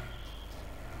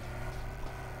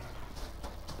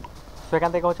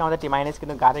 সেখান থেকে হচ্ছে আমাদের টিম আইনেস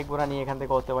কিন্তু গাড়ি ঘোড়া নিয়ে এখান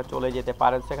থেকে হতে চলে যেতে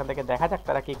পারে। সেখান থেকে দেখা যাক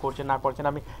তারা কী করছেন না করছেন।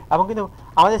 আমি এবং কিন্তু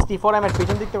আমাদের T4M এর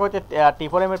পিছন দিক থেকে হচ্ছে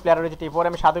T4M এর প্লেয়ার রয়েছে।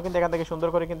 T4M এর সাথেও কিন্তু এখান থেকে সুন্দর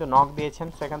করে কিন্তু নক দিয়েছেন।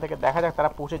 সেখান থেকে দেখা যাক তারা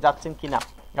পুশে যাচ্ছেন কিনা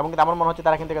এবং কিন্তু আমার মনে হচ্ছে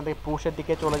তারা কিন্তু এখান থেকে পুশের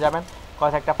দিকে চলে যাবেন।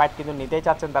 কয়েক একটা ফাইট কিন্তু নিতেই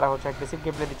চাচ্ছেন তারা, হচ্ছে অ্যাগ্রেসিভ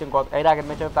গেম প্লে দিচ্ছেন। এর আগের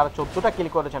ম্যাচে তারা 14টা কিল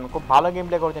করেছেন, খুব ভালো গেম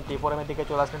প্লে করেছেন। T4M এর দিকে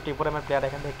চলে আসছেন। T4M এর প্লেয়ার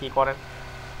এখান থেকে কী করেন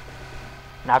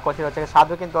না করছে হচ্ছে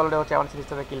সাধু কিন্তু অলরেডি হচ্ছে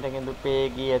 1 কিলটা কিন্তু পেয়ে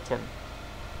গিয়েছেন।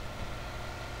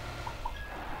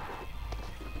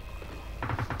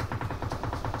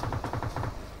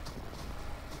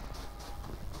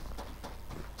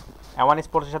 ওয়ান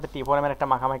স্পোর্টসের সাথে T4M এর একটা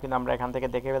মাখামাখি কিন্তু আমরা এখান থেকে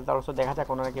দেখে ফেলতে পারছি। দেখা যাক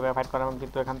ওনারা কীভাবে ফাইট করেন। এবং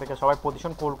কিন্তু এখান থেকে সবাই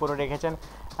পজিশন কোল করে রেখেছেন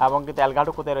এবং কিন্তু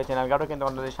এলগাডো কোথায় রয়েছেন, এলগাডো কিন্তু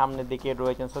অলরেডি সামনের দিকে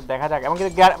রয়েছেন। সো দেখা যাক। এবং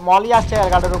কিন্তু মলি আসছে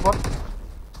এলগাডোর উপর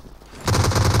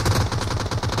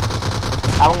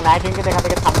এবং নাইটিংকে এখান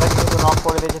থেকে থান্ডার কিন্তু নক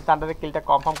করে দিয়েছে। থান্ডারের কিলটা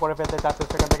কনফার্ম করে ফেলতে চাচ্ছে।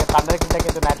 সেখান থেকে থান্ডারের কিলটা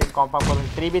কিন্তু নাইটিং কনফার্ম করবেন।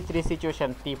 3v3 সিচুয়েশন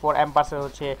T4M পাশে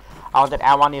হচ্ছে আমাদের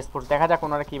ওয়ান স্পোর্টস। দেখা যাক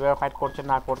ওনারা কীভাবে ফাইট করছেন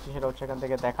না করছেন, সেটা হচ্ছে এখান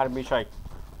থেকে দেখার বিষয়।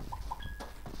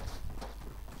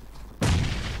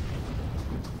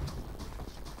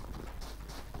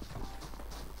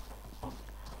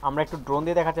 আমরা একটু ড্রোন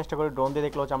দিয়ে দেখার চেষ্টা করি। ড্রোন দিয়ে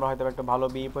দেখলে হচ্ছে আমরা হয়তো একটু ভালো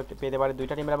বি পেতে পারি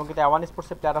 2টা টিমের। এবং কিন্তু ওয়ান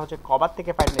স্পোর্টসের প্লেয়াররা হচ্ছে কভার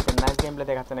থেকে ফাইট নিচ্ছেন, নাইস গেম প্লে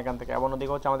দেখাচ্ছেন এখান থেকে। এবং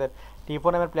ওদিকে হচ্ছে আমাদের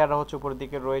T4M এর প্লেয়াররা হচ্ছে উপরের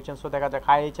দিকে রয়েছেন। সো দেখা যাক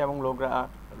হাই রিচ এবং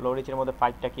লো রিচের মধ্যে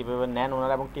ফাইটটা কীভাবে নেন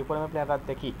ওনারা। এবং T4M এর প্লেয়াররা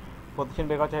দেখি পজিশন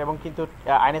বের করছে এবং কিন্তু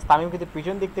আইনেস তামিম কিন্তু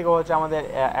পিছন দিক থেকে হচ্ছে আমাদের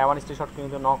এমন স্টে শট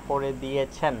কিন্তু নক করে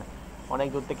দিয়েছেন অনেক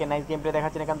দূর থেকে। নাইস গেম প্লে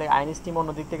দেখাচ্ছেন এখান থেকে আইনেস টিম,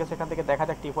 অন্য দিক থেকে সেখান থেকে দেখা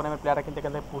যাক টিফোনের প্লেয়াররা কিন্তু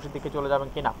এখান থেকে পুশের দিকে চলে যাবেন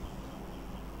কিনা।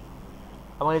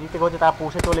 এবং এই দিক থেকে হচ্ছে তারা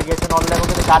পুষে চলে গিয়েছেন অলরেডি এবং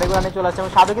কিন্তু গাড়ি ঘোড়া নিয়ে চলে আসছে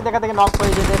এবং সাধু কিন্তু এখান থেকে নক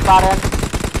করে যেতে পারেন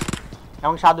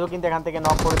এবং সাধু কিন্তু এখান থেকে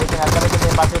নক করে দিয়েছেন। এরপরে কিন্তু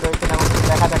পাশে রয়েছেন এবং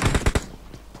দেখা যাক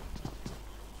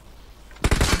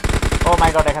ও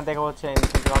মাই গড এখান থেকে হচ্ছে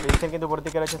ইনসেন কিন্তু উপরের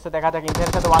দিকে রয়েছে। দেখা যাক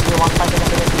ইনসেনের সাথে 1v1 ফাইট এখান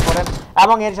থেকে কি করেন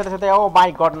এবং এর সাথে সাথে ও মাই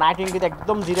গড নাইটিং কিন্তু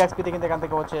একদম 0 এক্সপি তে কিন্তু এখান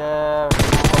থেকে হচ্ছে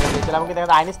করে দিয়েছিল এবং কিন্তু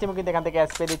আইনিস টিম কিন্তু এখান থেকে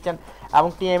এসপি দিচ্ছেন এবং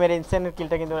টিএম এর ইনসেনের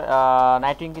কিলটা কিন্তু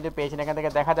নাইটিং কিন্তু পেয়েছেন এখান থেকে।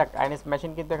 দেখা যাক আইনিস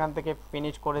মেশিন কিন্তু এখান থেকে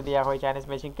ফিনিশ করে দেওয়া হয়েছে আইনিস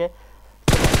মেশিনকে।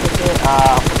 থেকে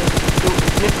একটু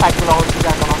স্প্লিট ফাইটগুলো হচ্ছে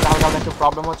যার কারণে হালকা হালকা একটু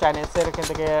প্রবলেম হচ্ছে আইনিসের এখান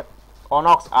থেকে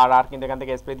অনক্স আর কিন্তু এখান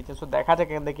থেকে স্প্রে দিচ্ছেন। সো দেখা যাক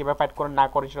এখান থেকে কীভাবে ফাইট করে না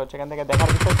করে সেটা হচ্ছে এখান থেকে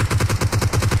দেখার বিষয়।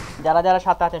 যারা যারা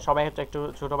সাথে আছেন সবাই হচ্ছে একটু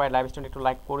ছোটো ভাই লাইভ স্ট্রিম একটু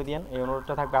লাইক করে দিন, এই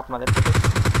অনুরোধটা থাকবে আপনাদের প্রতি।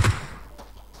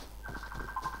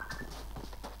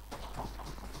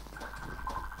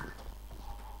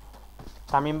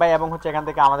 তামিম ভাই এবং হচ্ছে এখান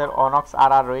থেকে আমাদের অনক্স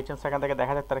আর রয়েছেন সেখান থেকে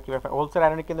দেখা যাক তারা কীভাবে হোলসেল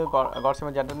আয়রনিক কিন্তু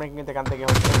গডসিমের জেন্টলম্যান কিন্তু এখান থেকে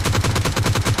হচ্ছে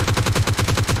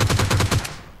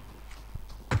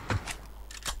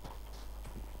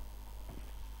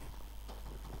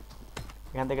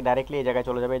এখান থেকে ডাইরেক্টলি এই জায়গায়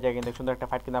চলে যাবে। এই জায়গায় কিন্তু সুন্দর একটা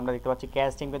ফাইট কিন্তু আমরা দেখতে পাচ্ছি।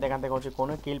 ক্যাশ টিম কিন্তু এখান থেকে হচ্ছে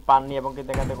কোনো কিল পাননি এবং কিন্তু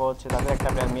এখান থেকে হচ্ছে তাদের একটা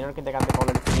প্লেয়ার মিনর কিন্তু এখান থেকে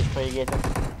অলরেডি ফিনিশ হয়ে গিয়েছে।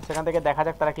 সেখান থেকে দেখা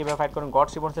যাক তারা কীভাবে ফাইট করেন। গড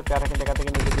সিবন্সের প্লেয়াররা কিন্তু এখান থেকে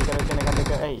নিজে দিতে রয়েছেন এখান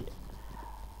থেকে এই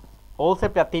ওলসের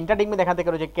প্লেয়ার তিনটা টিম এখান থেকে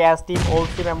রয়েছে ক্যাশ টিম,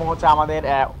 ওলস টিম এবং হচ্ছে আমাদের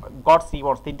গড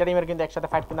সিবন্স তিনটা টিমের কিন্তু একসাথে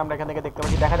ফাইট কিন্তু আমরা এখান থেকে দেখতে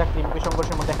পাচ্ছি। দেখা যাক টিমকে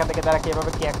সংঘর্ষের মধ্যে এখান থেকে তারা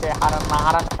কীভাবে ক্যাশে হারান না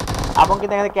হারান এবং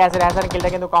কিন্তু এখানে ক্যাশের হ্যাসান কিলটা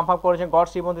কিন্তু কনফার্ম করেছেন। গড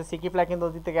সিবন্সের সিকি ফ্ল্যাগ কিন্তু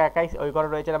ওদিক থেকে একাই ওই করে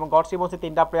রয়েছেন এবং গড সিবন্সের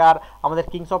তিনটা প্লেয়ার, আমাদের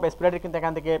কিংস অফ স্প্রেডের কিন্তু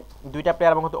এখান থেকে দুইটা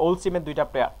প্লেয়ার এবং হচ্ছে ওলস টিমের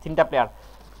তিনটা প্লেয়ার।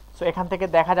 সো এখান থেকে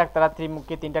দেখা যাক তারা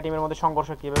তিনটা টিমের মধ্যে সংঘর্ষ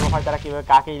কীভাবে হয়, তারা কীভাবে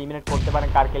কাকে এলিমিনেট করতে পারেন,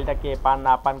 কার কিলটা কে পান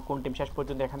না পান, কোন টিম শেষ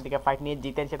পর্যন্ত এখান থেকে ফাইট নিয়ে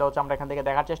জিতেন সেটা হচ্ছে আমরা এখান থেকে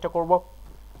দেখার চেষ্টা করব।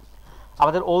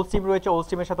 আমাদের ওলস টিম রয়েছে, ওলস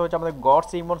টিমের সাথে হচ্ছে আমাদের গড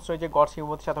সিমন্স রয়েছে, গড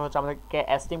সিমন্সের সাথে হচ্ছে আমাদের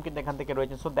এস টিম কিন্তু এখান থেকে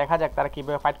রয়েছে। সো দেখা যাক তারা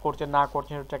কীভাবে ফাইট করছে না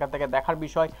করছে হচ্ছে এখান থেকে দেখার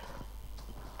বিষয়।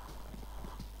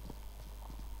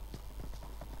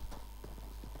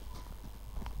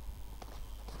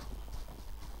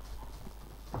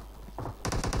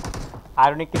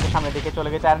 আয়রনিক কিন্তু সামনে দিকে চলে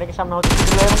গেছে, আয়রনিকের সামনে হচ্ছে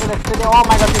ও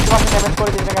মাই গড 50% ড্যামেজ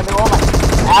করে দিয়েছে এখান থেকে ও মাই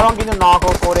এবং কিন্তু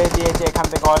নকও করে দিয়েছে এখান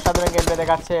থেকে। অসাধারণ গেম প্লে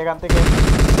দেখাচ্ছে এখান থেকে।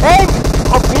 এই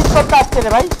ও পিচ করতে আসছে রে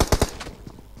ভাই,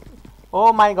 ও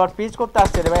মাই গড পিচ করতে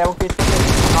আসছে রে ভাই এবং পিচ করতে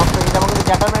নক করে দিয়েছে এবং কিন্তু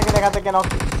জ্যাটারম্যানকে এখান থেকে নক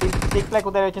সিক্স প্লাই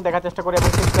কোথায় রয়েছেন দেখার চেষ্টা করি এবং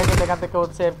সিক্স প্লাই কিন্তু এখান থেকে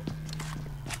হচ্ছে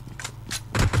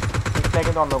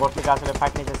কিন্তু অন্য গড় থেকে আসলে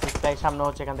ফাইট নিয়েছে। সিক্স প্লাই সামনে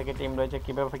হচ্ছে এখান থেকে টিম রয়েছে,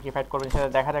 কীভাবে কী ফাইট করবেন সেটা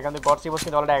দেখা যায়। কিন্তু গড সিবস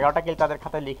কিন্তু অলরেডি 11টা কিল তাদের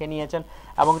খাতায় লিখে নিয়েছেন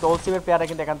এবং কিন্তু ওলস টিমের প্লেয়াররা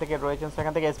কিন্তু এখান থেকে রয়েছেন।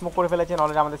 সেখান থেকে স্মোক করে ফেলেছেন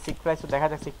অলরেডি আমাদের সিক্স প্লাই। দেখা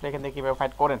যাক সিক্স প্লাই এখান থেকে কীভাবে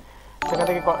ফাইট করেন। সেখান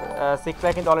থেকে সিক্স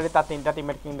প্লাই কিন্তু অলরেডি তার তিনটা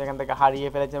টিমের কিন্তু এখান থেকে হারিয়ে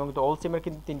ফেলেছে এবং কিন্তু ওলস টিমের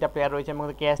কিন্তু তিনটা প্লেয়ার রয়েছে এবং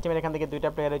কেএস টিমের এখান থেকে দুইটা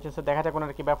প্লেয়ার রয়েছে। সো দেখা যাক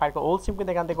ওনারা কীভাবে ফাইট করে। ওলস টিম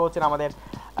কিন্তু এখান থেকে হচ্ছেন আমাদের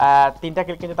তিনটা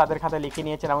কিল কিন্তু তাদের খাতায় লিখে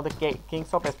নিয়েছেন। আমাদের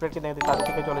কিংস অফ স্প্রেড কিন্তু তাদের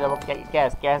থেকে চলে যাবো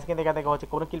ক্যাশ কিন্তু এখান থেকে হচ্ছে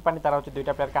কোনো কিল পানি, তারা হচ্ছে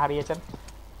দুইটা প্লেয়ারকে হারিয়েছেন।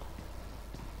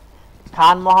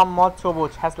 খান মোহাম্মদ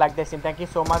সবুজ has like the SIM, thank you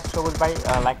so much সবুজ ভাই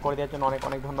লাইক করে দেওয়ার জন্য অনেক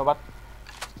অনেক ধন্যবাদ।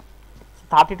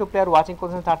 32 প্লেয়ার ওয়াচিং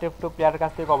করছেন, 32 প্লেয়ারের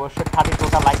কাছ থেকে অবশ্যই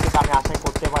 32টা লাইক দিতে আমি আশাই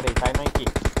করতে পারি, তাই নয় কি?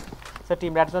 স্যার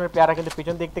টিম রেড জোনের প্লেয়াররা কিন্তু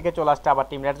পিছন দিক থেকে চলে আসছে, আবার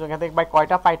টিম রেড জোন এখান থেকে ভাই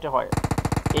কয়টা ফাইটে হয়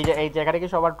এই জায়গাটা কি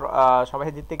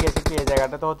সবাই জিততে গিয়েছে কি এই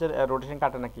জায়গাটা তো হচ্ছে রোটেশন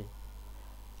কাটে নাকি?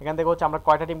 এখান থেকে হচ্ছে আমরা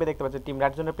কয়টা টিমকে দেখতে পাচ্ছি। টিম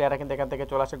রেড জোনের প্লেয়াররা কিন্তু এখান থেকে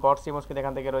চলে আসে, গড সিমন্স কিন্তু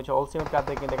এখান থেকে রয়েছে, ওল সিমন্স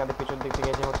প্লেয়ারদের কিন্তু এখান থেকে পিছন দিক থেকে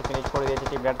এসে হচ্ছে ফিনিশ করে দিয়েছে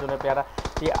টিম রেড জোনের প্লেয়াররা।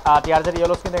 টিআরজের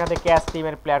ইয়েলোস কিন্তু এখান থেকে ক্যাশ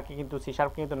টিমের প্লেয়ারকে কিন্তু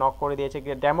সিশার্প কিন্তু নক করে দিয়েছে,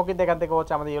 ড্যামো কিন্তু এখান থেকে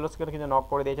হচ্ছে আমাদের ইয়েলোসকে কিন্তু নক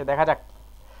করে দিয়েছে। দেখা যাক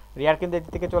রিয়ার কিন্তু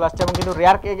এদিক থেকে চলে আসছে এবং কিন্তু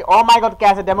রিয়ারকে ও মাই গড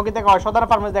ক্যাশে ড্যামো কিন্তু অসাধারণ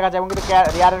পারফরম্যান্স দেখা যায় এবং কিন্তু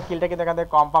রিয়ারের কিলটা কিন্তু এখান থেকে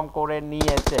কনফার্ম করে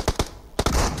নিয়েছে।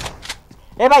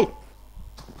 এ ভাই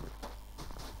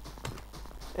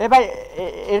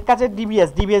এর কাছে ডিবিএস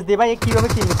দিয়ে ভাই কীভাবে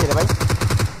কিল নিচ্ছে রে ভাই?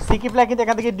 সিকিপ্লাই কিন্তু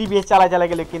এখান থেকে ডিবিএস চালায়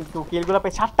গেলে কিন্তু কিলগুলো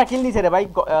পেয়ে 7টা কিল নিচ্ছে রে ভাই।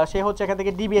 সে হচ্ছে এখান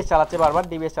থেকে ডিবিএস চালাচ্ছে বারবার,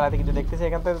 ডিবিএস চালাতে কিন্তু দেখতেছে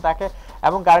এখান থেকে তাকে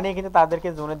এবং গাড়ি নিয়ে কিন্তু তাদেরকে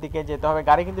জোনের দিকে যেতে হবে।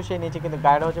 গাড়ি কিন্তু সে নিয়েছে কিন্তু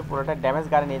গাড়িটা হচ্ছে পুরোটা ড্যামেজ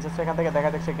গাড়ি নিয়েছে। সেখান থেকে দেখা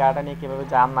যাচ্ছে গাড়িটা নিয়ে কীভাবে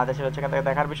জাম না যায় সেটা হচ্ছে এখান থেকে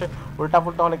দেখার বিষয়। উল্টা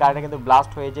পুল্টা হলে গাড়িটা কিন্তু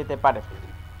ব্লাস্ট হয়ে যেতে পারে।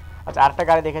 আচ্ছা আরেকটা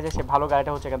গাড়ি দেখেছে, সে ভালো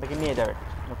গাড়িটা হচ্ছে এখান থেকে নিয়ে যাবে।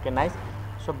 Okay nice.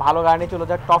 সো ভালো গাড়ি নিয়ে চলে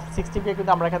যাক। টপ 60কে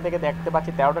কিন্তু আমরা এখান থেকে দেখতে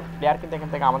পাচ্ছি 13টা প্লেয়ার কিন্তু এখান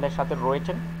থেকে আমাদের সাথে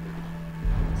রয়েছেন।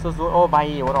 সো ও ভাই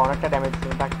ওরা অনেকটা ড্যামেজ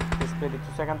ডিসপ্লে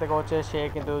দিচ্ছে, সেখান থেকে হচ্ছে সে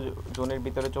কিন্তু জোনের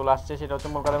ভিতরে চলে আসছে, সেটা হচ্ছে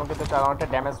মূল কথা এবং কিন্তু অনেকটা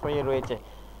ড্যামেজ হয়ে রয়েছে।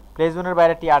 প্লে জোনের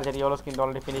বাইরে টিআরজের ইয়েলোস কিন্তু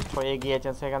অলরেডি ফিনিশড হয়ে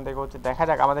গিয়েছেন। সেখান থেকে হচ্ছে দেখা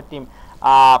যাক আমাদের টিম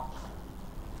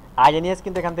আইএনএস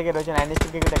কিন্তু এখান থেকে রয়েছেন, আইএনএস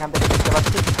টিমকে কিন্তু এখান থেকে দেখতে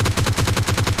পাচ্ছি।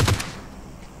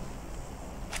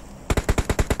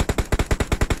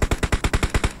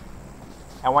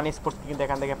 ওয়ান স্পোর্টস কিন্তু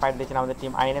এখান থেকে ফাইট দিয়েছেন আমাদের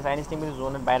টিম আইএনএস টিম কিন্তু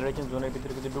জোনের বাইরে রয়েছেন, জোনের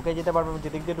ভিতরে কিন্তু ঢুকে যেতে পারবেন,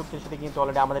 যেদিক দিয়ে ঢুকছে সেদিকে কিন্তু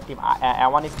অলরেডি আমাদের টিম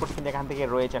ওয়ান স্পোর্টস কিন্তু এখান থেকে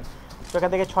রয়েছেন। তো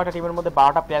এখান থেকে 6টা টিমের মধ্যে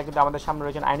 12টা প্লেয়ার কিন্তু আমাদের সামনে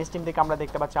রয়েছেন। আইএনএস টিম থেকে আমরা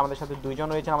দেখতে পাচ্ছি আমাদের সাথে 2 জন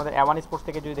রয়েছেন। আমাদের ওয়ান স্পোর্টস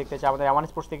থেকে যদি দেখতে চাই, আমাদের ওয়ান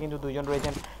স্পোর্টস থেকে কিন্তু 2 জন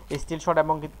রয়েছেন, স্টিল শট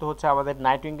এবং কিন্তু হচ্ছে আমাদের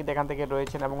নাইট উইং কিন্তু এখান থেকে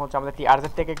রয়েছেন, এবং হচ্ছে আমাদের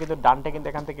টিআরজেড থেকে কিন্তু ডানটে কিন্তু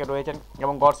এখান থেকে রয়েছেন,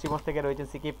 এবং গড সিমোস থেকে রয়েছেন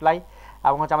সিকি ফ্লাই,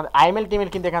 এবং হচ্ছে আমাদের আইএমএল টিমের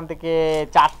কিন্তু এখান থেকে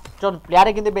 4 জন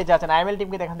প্লেয়ারে কিন্তু বেঁচে আছেন। আইএমএল টিম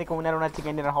কিন্তু এখান থেকে উইনার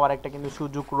চিকেন ডিনার হওয়ার একটা কিন্তু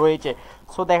সুযোগ রয়েছে।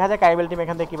 সো দেখা যাক আইএমএল টিম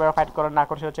এখান থেকে কীভাবে ফাইট করার না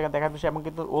করছে হচ্ছে দেখার বিষয়, এবং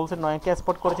কিন্তু ওলসের 9কে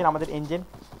স্পট করেছেন আমাদের ইঞ্জিন।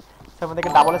 সেখান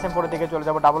থেকে ডাবল SM4 দিকে চলে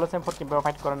যাবো, ডাবল SM4 কীভাবে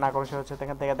ফাইট করেন না করছে হচ্ছে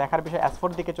এখান থেকে দেখার বিষয়।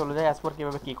 S4 দিকে চলে যায়, S4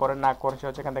 কীভাবে কী করেন না করছে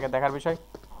হচ্ছে এখান থেকে দেখার বিষয়।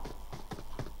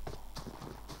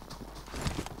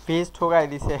 ফিস্ট হোগাই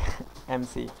দিছে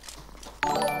MC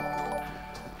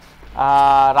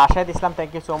Rashed Islam,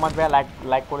 thank you so much ভাইয়া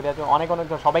লাইক করে দেওয়ার জন্য। অনেক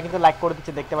সবাই কিন্তু লাইক করে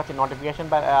দিচ্ছে, দেখতে পাচ্ছি নোটিফিকেশন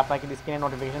বা আপনার কিন্তু স্ক্রিনে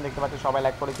নোটিফিকেশন দেখতে পাচ্ছি, সবাই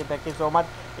লাইক করেছে, থ্যাংক ইউ সো মাচ।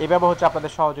 এভাবে হচ্ছে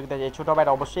আপনাদের সহযোগিতা, এই ছোটো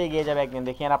ভাইরা অবশ্যই এগিয়ে যাবে একদিন,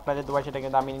 দেখেন আপনাদের দুবাই, সেটা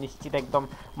কিন্তু আমি নিশ্চিত একদম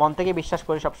মন থেকে বিশ্বাস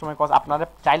করি সবসময়। কজ আপনারা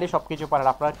চাইলে সব কিছু পারেন,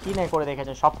 আপনারা কী নাই করে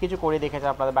দেখেছেন, সব কিছু করে দেখেছেন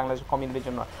আপনাদের বাংলাদেশ কমিউনিটির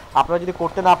জন্য। আপনারা যদি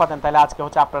করতে না পারেন তাহলে আজকে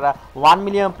হচ্ছে আপনারা 1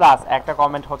 মিলিয়ন প্লাস একটা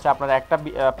কমেন্ট হচ্ছে আপনারা একটা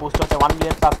পোস্ট হচ্ছে 1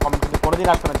 মিলিয়ন প্লাস কমেন্ট কিন্তু কোনোদিন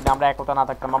আসতো না যদি আমরা একতা না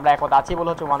থাকতাম। আমরা একতা আছি বলে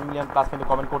হচ্ছে 1 মিলিয়ন প্লাস কিন্তু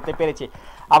কমেন্ট করতে পেরেছি।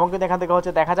 এবং কিন্তু এখান থেকে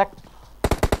হচ্ছে দেখা যাক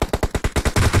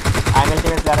আইএমএল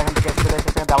টিমের প্লেয়ার এখান থেকে চলে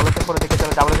এসেছে, ডাবল SM4 দিকে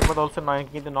চলে, ডাবল SM4 অলসো 9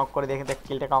 কিন্তু নক করে দেখেন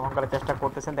কিলটা কনফার্ম করার চেষ্টা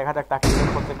করতেছেন, দেখা যাক তাকে কিল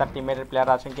করতে তার টিমের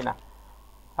প্লেয়ার আছেন কিনা।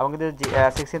 এবং কিন্তু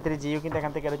 63 জিও কিন্তু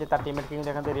এখান থেকে রয়েছে, তার টিমের কিন্তু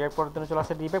এখান থেকে রিভাইভ করতে চলে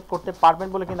আসছে, রিভাইভ করতে পারবেন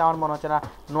বলে কিন্তু আমার মনে হচ্ছে না।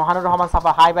 নোহানুর রহমান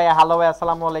সাফা, হাই ভাই, হ্যালো ভাই,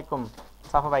 আসসালামু আলাইকুম।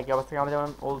 সাফা ভাই কি অবস্থা? আমরা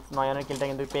যেমন ওলস 9 কিলটা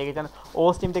কিন্তু পেয়ে গেছেন।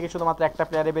 ওলস টিম থেকে শুধুমাত্র একটা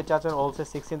প্লেয়ারে বেঁচে আছেন, ওলসের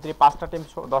 63 5টা টিম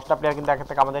 10টা প্লেয়ার কিন্তু এখান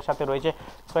থেকে আমাদের সাথে রয়েছে।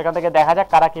 তো এখান থেকে দেখা যাক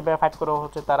কারা কীভাবে ফাইট করে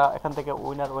হচ্ছে তারা এখান থেকে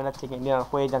উইনার চিকেন ডিনার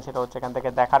হয়ে যান, সেটা হচ্ছে এখান থেকে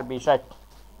দেখার বিষয়।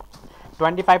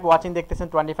 25 ওয়াচিং দেখতেছেন,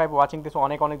 25 ওয়াচিং দিচ্ছে,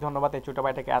 অনেক ধন্যবাদ এই ছোটো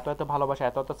ভাইটাকে এত ভালোবাসা,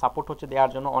 এত সাপোর্ট হচ্ছে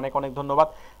দেওয়ার জন্য অনেক ধন্যবাদ।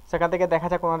 সেখান থেকে দেখা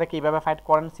যাক ওনারা কীভাবে ফাইট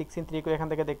করেন। 6-3 করে এখান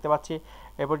থেকে দেখতে পাচ্ছি।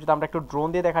 এরপর যদি আমরা একটু ড্রোন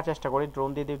দিয়ে দেখার চেষ্টা করি, ড্রোন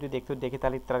দিয়ে যদি দেখি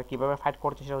তাহলে তারা কীভাবে ফাইট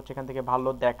করছে সেটা হচ্ছে এখান থেকে ভালো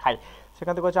দেখায়।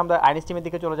 সেখান থেকে হচ্ছে আমরা আইএনএস টিমের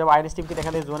দিকে চলে যাবো। আইএনএস টিম কিন্তু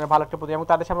এখান থেকে জোনের ভালো একটা প্রতি, এবং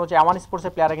তাদের সামনে হচ্ছে ওয়ান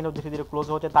স্পোর্টসের প্লেয়াররা কিন্তু ধীরে ধীরে ক্লোজ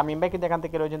হচ্ছে। তামিম ভাই কিন্তু এখান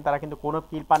থেকে রয়েছেন, তারা কিন্তু কোনো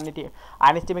কিল পাননি।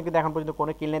 আইএনএস টিমে কিন্তু এখন পর্যন্ত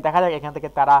কোনো কিল নেই, দেখা যাক এখান থেকে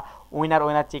তারা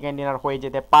উইনার চিকেন ডিনার হয়ে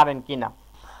যেতে পারেন কিনা।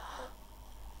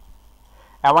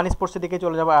 ওয়ান স্পোর্টসের দিকে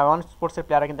চলে যাবো। ওয়ান স্পোর্টসের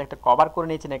প্লেয়াররা কিন্তু একটা কভার করে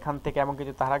নিয়েছেন এখান থেকে, এবং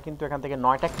কিন্তু তারা কিন্তু এখান থেকে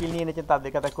 9টা কিল নিয়ে নিয়েছেন,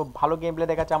 তাদেরকে খুব ভালো গেম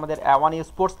প্লে দেখাচ্ছে আমাদের ওয়ান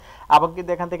স্পোর্টস। এবং কিন্তু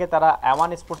এখান থেকে তারা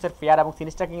ওয়ান স্পোর্টসের প্লেয়ার এবং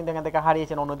সিনিসটাকে কিন্তু এখান থেকে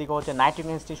হারিয়েছেন। অন্যদিকে হচ্ছে নাইট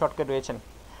ইউনিভার্সিটি শটকে রয়েছেন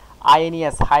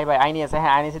আইএনএস, হাই ভাই আইএনএস,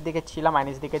 হ্যাঁ আইএনএসের দিকে ছিলাম,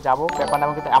 আইএনএস দিকে যাবো ব্যাপারটা।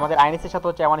 এবং কিন্তু আমাদের আইএনএসের সাথে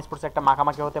হচ্ছে ওয়ান স্পোর্টস একটা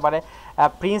মাখামাখি হতে পারে।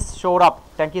 Prince Sourav,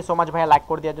 thank you so much ভাই লাইক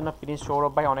করে দেওয়ার জন্য, প্রিন্স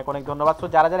সৌরভ ভাই অনেক ধন্যবাদ। সো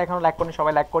যারা এখনো লাইক করেন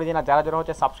সবাই লাইক করে দিন, আর যারা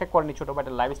হচ্ছে সাবস্ক্রাইব করেনি ছোটো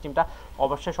ভাইটার লাইভ স্ট্রিমটা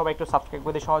অবশ্যই সবাই একটু সাবস্ক্রাইব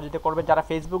করে দিয়ে সহযোগিতা করবেন। যারা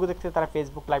ফেসবুকে দেখছে তারা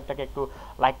ফেসবুক লাইভটাকে একটু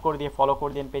লাইক করে দিয়ে ফলো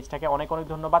করে দিন পেজটাকে, অনেক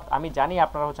ধন্যবাদ। আমি জানি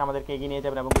আপনারা হচ্ছে আমাদেরকে এগিয়ে নিয়ে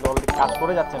যাবেন এবং অলরেডি কাজ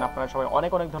করে যাচ্ছেন আপনারা সবাই,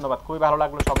 অনেক ধন্যবাদ। খুবই ভালো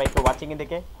লাগলো সবাই একটু ওয়াচিংয়ে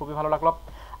দেখে, খুবই ভালো লাগলো।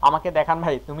 আমাকে দেখান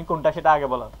ভাই, তুমি কোনটা সেটা আগে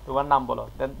বলো, তোমার নাম বলো,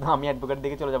 আমি অ্যাডভোকেট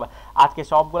দিকে চলে যাবো। আজকে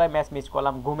সবগুলাই ম্যাচ মিস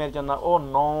করলাম ঘুমের জন্য। ও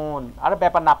নন, আরে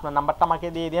ব্যাপার না, আপনার নাম্বারটা আমাকে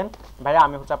দিয়ে দেন ভাইয়া,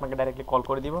 আমি হচ্ছে আপনাকে ডাইরেক্টলি কল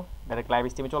করে দিব ডাইরেক্ট লাইভ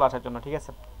স্ট্রিমে চলে আসার জন্য, ঠিক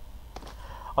আছে?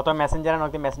 অথবা মেসেঞ্জারে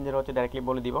নয়, মেসেঞ্জারে হচ্ছে ডাইরেক্টলি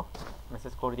বলে দিব,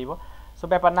 মেসেজ করে দিব। সো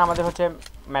ব্যাপার না, আমাদের হচ্ছে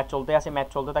ম্যাচ চলতে আছে, ম্যাচ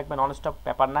চলতে থাকবে নন স্টপ,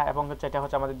 ব্যাপার না। এবং হচ্ছে এটা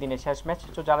হচ্ছে আমাদের দিনের শেষ ম্যাচ।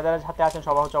 সো যারা সাথে আছেন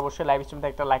সবাই হচ্ছে অবশ্যই লাইভ স্ট্রিমটা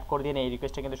একটা লাইক করে দিন, এই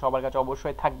রিকোয়েস্টটা কিন্তু সবার কাছে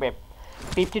অবশ্যই থাকবে।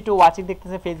 52 ওয়াচিং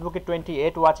দেখতেছেন, ফেসবুকে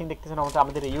 28 ওয়াচিং দেখতেছেন,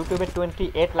 আমাদের ইউটিউবে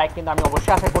 28 লাইক কিন্তু আমি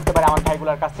অবশ্যই আশা করতে পারি আমার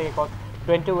ভাইগুলোর কাছ থেকে।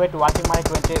 28 ওয়াচিং মানে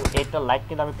 28টা লাইক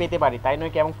কিন্তু আমি পেতে পারি, তাই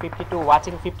নয় কি? এবং 52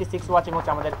 ওয়াচিং, 56 ওয়াচিং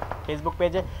হচ্ছে আমাদের ফেসবুক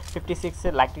পেজে,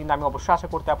 56 লাইক কিন্তু আমি অবশ্যই আশা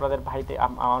করতে আপনাদের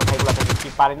আমার ভাইগুলোর কাছে কি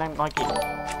পারি না, নয় কি?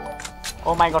 ও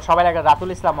মাই গড, সবাই লাগে। রাতুল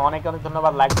ইসলাম অনেক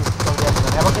ধন্যবাদ লাইক দিচ্ছি।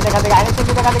 এবং কিন্তু এখান থেকে আইএনএস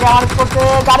কিন্তু এখান থেকে আমার করতে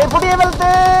গাড়ি ফুটিয়ে ফেলতে,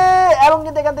 এবং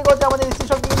কিন্তু এখান থেকে হচ্ছে আমাদের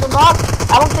স্টেশন কিন্তু নক,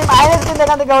 এবং টিম আইএনএস কিন্তু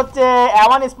এখান থেকে হচ্ছে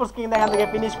ওয়ান স্পোর্টস কিন্তু এখান থেকে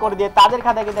ফিনিশ করে দিয়ে তাদের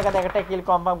খাতায় কিন্তু এখান থেকে একটা কিল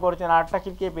কনফার্ম করেছেন, আর একটা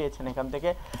কিল কে পেয়েছেন এখান থেকে।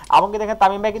 এবং কিন্তু দেখেন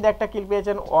তামিম ভাই কিন্তু একটা কিল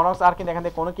পেয়েছেন, অনস আর কিন্তু এখান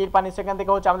থেকে কোনো কিল পানি। সেখান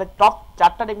থেকে হচ্ছে আমাদের টপ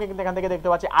 4টা টিমকে কিন্তু এখান থেকে দেখতে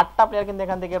পাচ্ছি, 8টা প্লেয়ার কিন্তু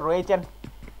এখান থেকে রয়েছেন।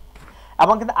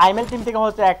 এবং কিন্তু আইএমএল টিম থেকে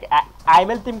হচ্ছে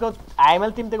আইএমএল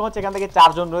টিম থেকে হচ্ছে এখান থেকে 4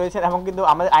 জন রয়েছেন, এবং কিন্তু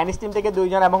আমাদের আইএনএস টিম থেকে 2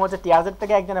 জন, এবং হচ্ছে টিআরজেড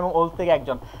থেকে 1 জন, এবং ওলস থেকে 1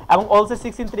 জন। এবং ওলসের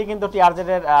 6-3 কিন্তু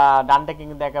টিআরজেডের ডানটা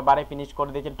কিন্তু একেবারে ফিনিশ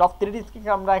করে দিয়েছেন। টপ 3 টিমকে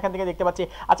আমরা এখান থেকে দেখতে পাচ্ছি।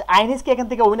 আচ্ছা, আইএনএস কি এখান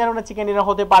থেকে উইনার চিকেন ডিনার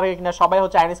হতে পারে কিনা? সবাই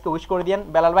হচ্ছে আইএনএস কে উইশ করে দিয়েন।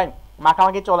 বেলাল ভাই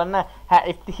মাখামাখি চলেন না। হ্যাঁ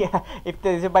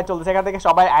ইফতেজিস ভাই চলছে এখান থেকে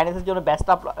সবাই আইনেসের জন্য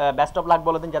বেস্ট অফ লাক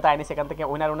বলে দিন, যাতে আইনেস এখান থেকে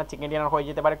উইনার চিকেন ডিনার হয়ে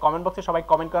যেতে পারে। কমেন্ট বক্সে সবাই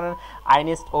কমেন্ট করেন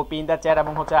আইনেস ওপি ইন দ্য চ্যাট,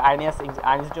 এবং হচ্ছে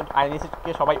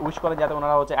আইনেসকে সবাই উইশ করেন যাতে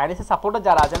ওনারা হচ্ছে আইনেসের সাপোর্টার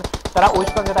যারা আছেন তারা উইশ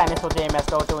করেন যাতে আইনেস হচ্ছে এই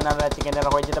ম্যাচটা হচ্ছে উইনার চিকেন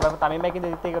ডিনার হয়ে যেতে পারে। তামিম ভাই কিন্তু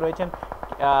দিক থেকে রয়েছেন,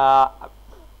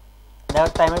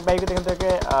 তামিম ভাই কিন্তু এখান থেকে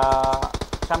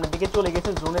সামনের দিকে চলে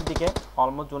গেছে, জোনের দিকে,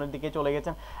 অলমোস্ট জোনের দিকে চলে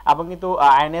গেছেন, এবং কিন্তু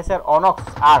আইএনএসের অনক্স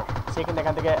আর সে কিন্তু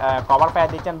এখান থেকে কভার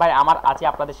ফায়ার দিচ্ছেন। ভাই আমার আছে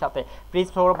আপনাদের সাথে, প্লিজ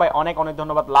সৌরভ ভাই অনেক অনেক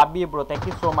ধন্যবাদ, love you bro, thank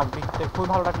you so much. খুব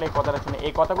ভালো লাগলো এই কথাটা শুনে,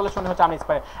 এই কথাগুলো শুনে হচ্ছে আমি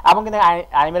ইন্সপায়ার। এবং কিন্তু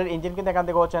আইএমএল ইঞ্জিন কিন্তু এখান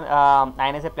থেকে হচ্ছে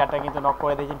আইএনএসের প্লেয়ারটা কিন্তু নক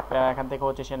করে দিয়েছেন, এখান থেকে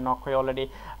হচ্ছে সে নক হয়ে অলরেডি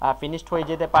ফিনিশড হয়ে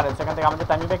যেতে পারেন। সেখান থেকে আমাদের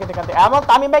তামিম ভাই কিন্তু এখান থেকে, এবং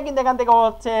তামিম ভাই কিন্তু এখান থেকে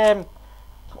হচ্ছে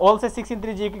অলসে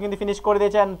 6-3 জিকে কিন্তু ফিনিশ করে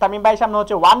দিয়েছেন। তামিম ভাই সামনে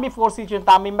হচ্ছে 1v4 সিচুয়েশন,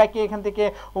 তামিম ভাইকে এখান থেকে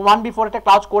 1v4 একটা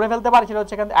ক্লাউচ করে ফেলতে পারে, সেটা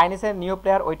হচ্ছে এখান থেকে আইনেসের নিউ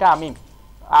প্লেয়ার, ওইটা আমি।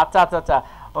 আচ্ছা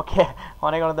ওকে,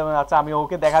 অনেক অনেক ধন্যবাদ। আচ্ছা আমি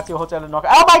ওকে দেখাচ্ছি হচ্ছে নক।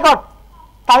 ও মাই গড,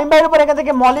 তামিম ভাইয়ের উপর এখান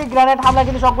থেকে মলি গ্রেনেড হামলা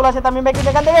কিন্তু সবগুলো আছে, তামিম ভাই কিন্তু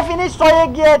এখান থেকে ফিনিশ হয়ে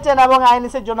গিয়েছেন, এবং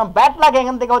আইএনএসের জন্য ব্যাট লাগে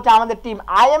এখান থেকে হচ্ছে আমাদের টিম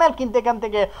আইএমএল কিন্তু এখান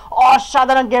থেকে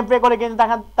অসাধারণ গেম প্লে করে কিন্তু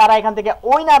তারা এখান থেকে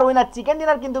উইনার চিকেন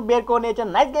ডিনার কিন্তু বের করে নিয়েছেন।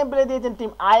 নাইস গেম প্লে দিয়েছেন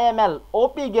টিম আইএমএল,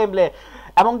 ওপি গেম প্লে,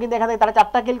 এবং কিন্তু এখান থেকে তারা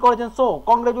 4টা কিল করেছেন। So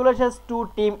congratulations to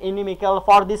team ইনিমিক্যাল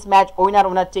for this match,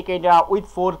 winner chicken dinner with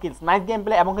 4 kills, nice game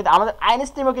play. এবং কিন্তু আমাদের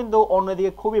আইএনএস টিমও কিন্তু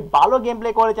অন্যদিকে খুবই ভালো গেম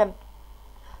প্লে করেছেন,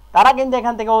 তারা কিন্তু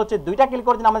এখান থেকে হচ্ছে 2টা কিল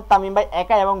করেছেন আমাদের তামিম ভাই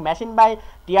একা, এবং মেশিন ভাই,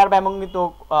 টিআর ভাই এবং কিন্তু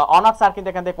অনাক স্যার কিন্তু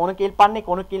এখান থেকে কোনো কিল পাননি।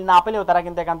 কোনো কিল না পেলেও তারা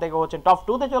কিন্তু এখান থেকে হচ্ছে টপ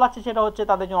 2তে চলে আসছে, সেটা হচ্ছে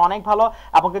তাদের জন্য অনেক ভালো,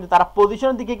 এবং কিন্তু তারা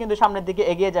পজিশনের দিকে কিন্তু সামনের দিকে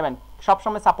এগিয়ে যাবেন,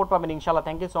 সবসময় সাপোর্ট পাবেন ইনশাল্লাহ।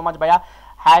 থ্যাংক ইউ সো মাচ ভাইয়া।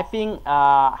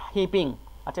 হিপিং,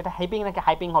 আচ্ছা এটা হাইপিং নাকি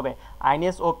হাইপিং হবে,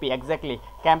 আইনেস ওপি এক্স্যাক্টলি,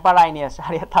 ক্যাম্পার আইনেস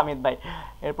শাহরিয়ার তামিদ ভাই।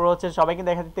 এরপর হচ্ছে সবাই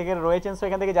কিন্তু এখান থেকে রয়েছেন, সো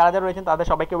এখান থেকে যারা যারা রয়েছেন তাদের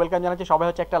সবাইকে ওয়েলকাম জানাচ্ছি। সবাই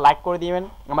হচ্ছে একটা লাইক করে দিবেন,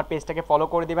 আমার পেজটাকে ফলো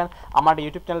করে দিবেন, আমার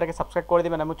ইউটিউব চ্যানেলটাকে সাবস্ক্রাইব করে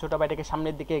দিবেন, এবং ছোটো ভাইটাকে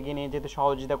সামনের দিকে এগিয়ে নিয়ে যেতে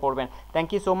সহযোগিতা করবেন। Thank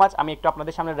you so much. আমি একটু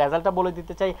আপনাদের সামনে রেজাল্টটা বলে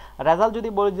দিতে চাই। রেজাল্ট যদি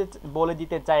বলে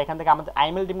দিতে চাই, এখান থেকে আমাদের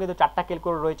আইএমএল টিম কিন্তু 4টা কিল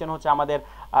করে রয়েছেন হচ্ছে আমাদের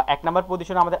 1 নম্বর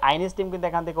পজিশনে, আমাদের আইএনএস টিম কিন্তু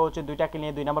এখান থেকে হচ্ছে 2টা কিল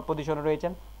নিয়ে 2 নম্বর পজিশনে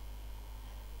রয়েছেন।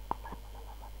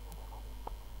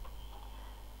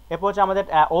 এরপর হচ্ছে আমাদের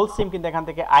ওল্ড সিম কিন্তু এখান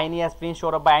থেকে আইনিএস, প্রিন্স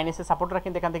সৌরভ বা আইএনএসের সাপোর্টাররা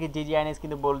কিন্তু এখান থেকে জিজি আইএনএস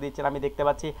কিন্তু বলে দিচ্ছেন, আমি দেখতে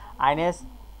পাচ্ছি আইএনএস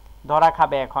ধরা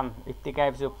খাবে এখন ইফতিকা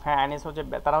এফসুপ। হ্যাঁ আইএনএস হচ্ছে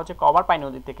তারা হচ্ছে কভার পায়নি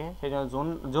ওদের থেকে, সেই জন্য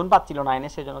জোন পাচ্ছিল না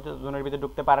আইএনএস, সেই জন্য হচ্ছে জোনের ভিতরে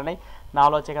ঢুকতে পারে নাই, না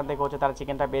হলে হচ্ছে এখান থেকে হচ্ছে তারা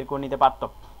চিকেনটা বের করে নিতে পারতো।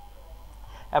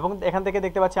 এবং এখান থেকে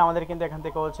দেখতে পাচ্ছি আমাদের কিন্তু এখান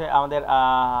থেকে হচ্ছে আমাদের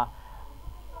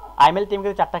আইএমএল টিম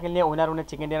কিন্তু 4টা কিল নিয়ে উইনার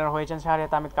চিকেন ডিনার হয়েছেন।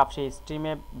 শাহরিয়ার তামিদ কাপসি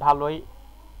স্ট্রিমে ভালোই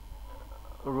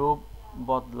রূপ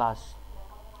বদলাস,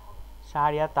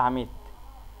 শাহরিয়া তাহমিদ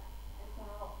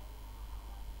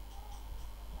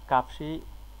কাপসি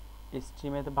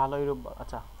স্ট্রিমে তো ভালোই রূপ।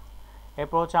 আচ্ছা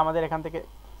এরপর হচ্ছে আমাদের এখান থেকে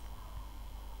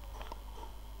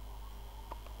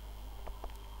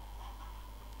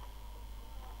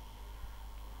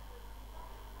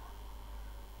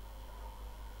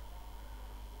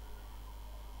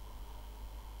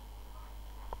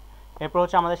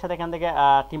আমাদের সাথে এখান থেকে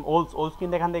টিম ওলস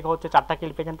কিন্তু এখান থেকে হচ্ছে 4টা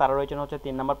কিল পেয়েছেন, তারা রয়েছেন হচ্ছে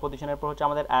 3 নম্বর পজিশনের। পর হচ্ছে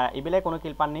আমাদের ইবিলে কোনো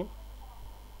কিল পাননি,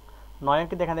 নয়ন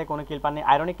কিন্তু এখান থেকে কোনো কিল পাননি,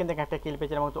 আয়রনিক কিন্তু একটা কিল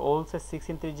পেয়েছেন, এবং ওলসের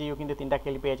 6-3 জিও কিন্তু 3টা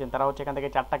কিল পেয়েছেন, তারা হচ্ছে এখান থেকে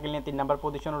 4টা কিল নিয়ে 3 নম্বর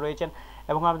পজিশনে রয়েছেন।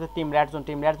 এবং আমাদের টিম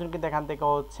রেডজোন কিন্তু এখান থেকে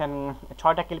হচ্ছেন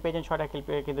 6টা কিল পেয়েছেন, 6টা কিল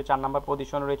পেয়ে কিন্তু 4 নম্বর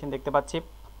পজিশনে রয়েছেন দেখতে পাচ্ছি।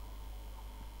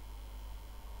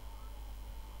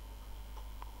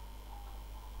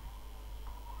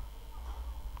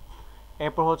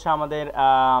 এরপর হচ্ছে আমাদের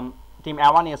টিম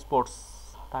অ্যাওয়ান স্পোর্টস,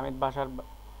 তামিদ বাসার,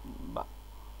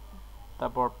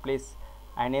 তারপর প্লিজ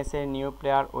আইএনএসের নিউ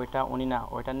প্লেয়ার ওইটা উনি না,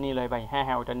 ওইটা নিলয় ভাই,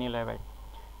 হ্যাঁ ওইটা নিলয় ভাই।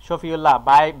 শফিউল্লাহ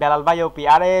ভাই, বেলাল ভাই ওপি,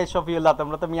 আরে শফিউল্লাহ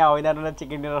তোমরা তো মিয়া উইনার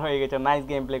চিকেন ডিনার হয়ে গেছো, নাইস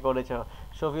গেম প্লে করেছো।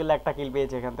 শফিউল্লাহ একটা কিল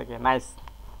পেয়েছে এখান থেকে, নাইস।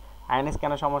 আইএনএস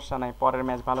কেন সমস্যা নাই, পরের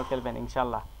ম্যাচ ভালো খেলবেন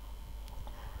ইনশাল্লাহ।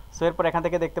 সো এরপর এখান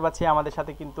থেকে দেখতে পাচ্ছি আমাদের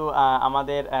সাথে কিন্তু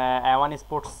আমাদের অ্যাওয়ান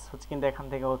স্পোর্টস হচ্ছে কিন্তু এখান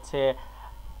থেকে হচ্ছে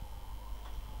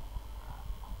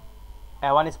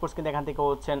অ্যাওয়ান স্পোর্টস কিন্তু এখান থেকে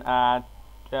হচ্ছেন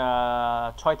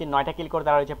 6-3-9টা কিল করে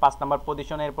তারা রয়েছে 5 নম্বর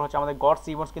পজিশনে। এরপর হচ্ছে আমাদের গড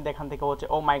সিমন্স কিন্তু এখান থেকে হচ্ছে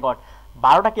ও মাই গড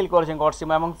 12টা কিল করেছেন গড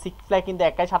সিমন্স, এবং সিক্স ফ্লাই কিন্তু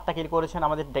একাই 7টা কিল করেছেন।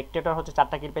 আমাদের ডেক্টেটর হচ্ছে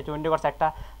 4টা কিল পেয়েছে, উইন্ডিগর্স একটা,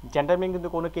 জেন্টারম্যান কিন্তু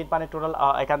কোনো কিল পানে, টোটাল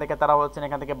এখান থেকে তারা হচ্ছেন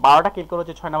এখান থেকে 12টা কিল করে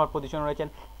হচ্ছে 6 নম্বর পজিশনে রয়েছেন।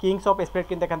 কিংস অফ স্পিরিট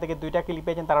কিন্তু এখান থেকে 2টা কিল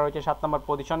পেয়েছেন, তারা রয়েছে 7 নম্বর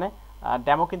পজিশনে।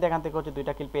 ড্যামো কিন্তু এখান থেকে হচ্ছে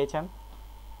 2টা কিল পেয়েছেন।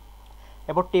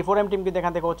 এরপর T4M টিম কিন্তু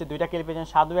এখান থেকে হচ্ছে 2টা কিল পেয়েছেন,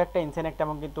 সাধু একটা, ইনসেন একটা,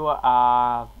 এবং কিন্তু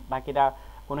বাকিরা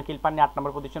কোনো কিল পাননি, 8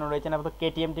 নম্বর পজিশনে রয়েছেন। এবং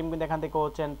কেটিএম টিম কিন্তু এখান থেকে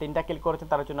হচ্ছেন 3টা কিল করেছেন,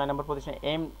 তারা হচ্ছে 9 নম্বর পজিশনে।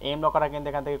 এম লকাররা কিন্তু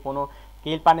এখান থেকে কোনো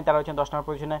কিল পাননি, তারা হচ্ছেন 10 নম্বর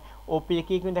পজিশনে। ওপি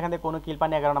কি কিন্তু এখান থেকে কোনো কিল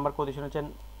পাননি, 11 নম্বর পজিশনে হচ্ছেন।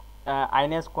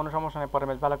 আইনেস কোনো সমস্যা নেই, পরে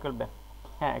ম্যাচ ভালো খেলবে,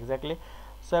 হ্যাঁ এক্স্যাক্টলি।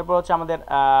 সো এরপর হচ্ছে আমাদের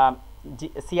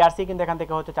সিআরসি কিন্তু এখান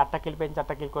থেকে হচ্ছে 4টা কিল পেয়েছেন,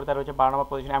 4টা কিল করে তারা হচ্ছে 12 নম্বর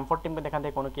পজিশন। M14 কিন্তু এখান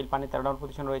থেকে কোনো কিল পানি, 13 নম্বর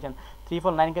পজিশনে রয়েছেন।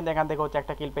 349 কিন্তু এখান থেকে হচ্ছে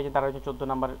একটা কিল পেয়েছেন, তারা হচ্ছে 14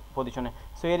 নম্বর পজিশনে।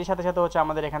 সো এরই সাথে সাথে হচ্ছে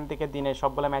আমাদের এখান থেকে দিনের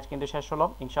সবগুলো ম্যাচ কিন্তু শেষ হলো।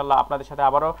 ইনশাল্লাহ আপনাদের সাথে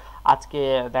আবারও আজকে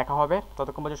দেখা হবে।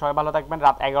 ততক্ষণ পর্যন্ত সবাই ভালো থাকবেন।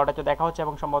 রাত 11টাতে দেখা হচ্ছে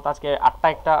এবং সম্ভবত আজকে 8টা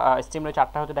একটা স্ট্রিম রয়েছে,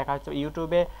 8টা হচ্ছে দেখা হচ্ছে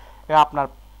ইউটিউবে। আপনার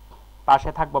পাশে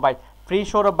থাকবো ভাই। ফ্রি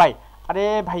সৌরভ ভাই, আরে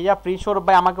ভাইয়া ফ্রি সৌরভ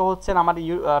ভাই আমাকে হচ্ছেন আমার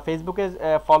ফেসবুকে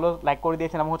ফলো লাইক করে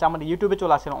দিয়েছেন এবং হচ্ছে আমার ইউটিউবে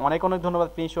চলে আসেন, অনেক অনেক ধন্যবাদ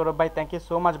ফ্রি সৌরভ ভাই, থ্যাংক ইউ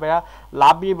সো মাচ ভাইয়া,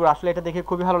 লাভ ইউ ব্রো। আসলে এটা দেখে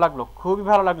খুবই ভালো লাগলো, খুবই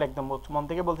ভালো লাগলো, একদম মন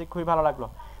থেকে বলছি খুবই ভালো লাগলো।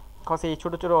 বিকজ এই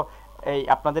ছোটো ছোটো এই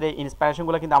আপনাদের এই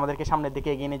ইন্সপিরেশনগুলো কিন্তু আমাদেরকে সামনের দিকে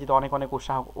এগিয়ে নিয়ে যেতে অনেক অনেক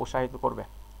উৎসাহিত করবে।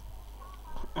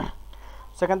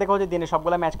 সেখান থেকে হচ্ছে দিনের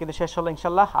সবগুলো ম্যাচ কিন্তু শেষ হলো।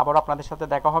 ইনশাল্লাহ আবারও আপনাদের সাথে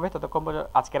দেখা হবে। ততক্ষণ পর্যন্ত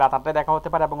আজকে রাত 8টায় দেখা হতে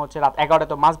পারে এবং হচ্ছে রাত 11টায়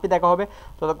তো মাস্ট বি দেখা হবে।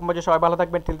 ততক্ষণ পর্যন্ত সবাই ভালো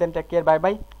থাকবেন। Till then take care, bye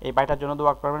bye. এই বাইটার জন্য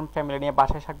দোয়া করবেন, ফ্যামিলি নিয়ে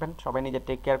বাসায় থাকবেন, সবাই নিজের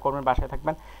টেক কেয়ার করবেন, বাসায়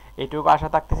থাকবেন, এইটুকু আশা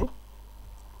থাকতেছি।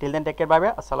 Till then take care, bye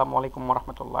bye. আসসালামু আলাইকুম ওয়া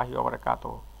রাহমাতুল্লাহি ওয়া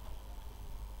বারাকাতুহু।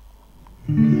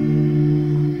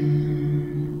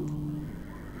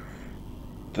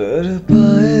 पर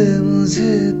पाए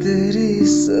मुझे तेरी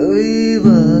सभी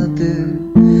बातें,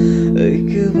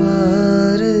 एक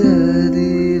बार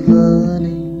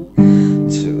दीवानी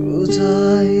छू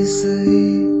जाए सही,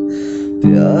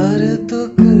 प्यार तो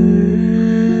कर।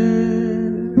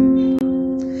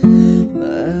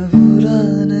 मैं बुरा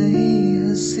नहीं,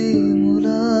 हंसी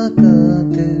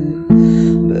मुलाकातें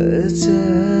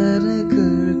बेचैन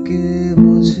करके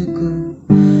मुझको,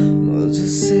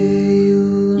 मुझसे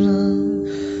यूं ना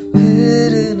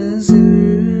फिर नजर।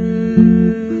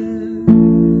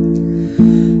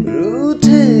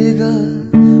 रूठेगा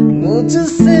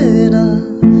मुझसे ना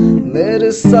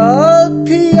मेरे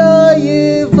साथिया, ये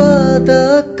वादा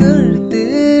कर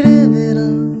तेरे बिना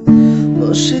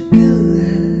मुश्किल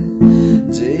है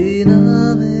जीना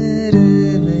मेरे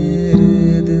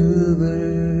दिल भर।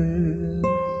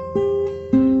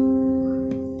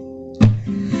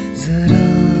 जरा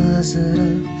जरा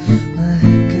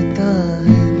महकता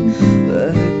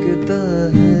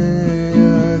है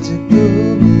आज तो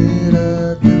मेरा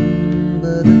तन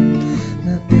बदन।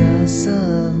 मैं प्यासा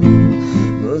हूँ,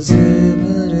 मुझे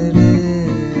भर ले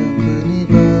अपनी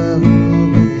बाहों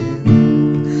में।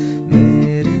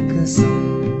 मेरी कसम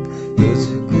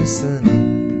तुझको सनम,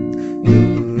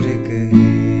 दूर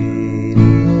कहीं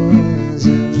ना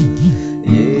जा।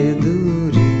 ये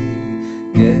दूरी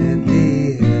कहती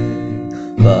है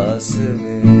पास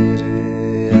मेरे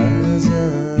आजा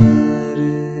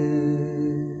रे।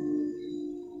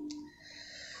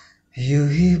 यूं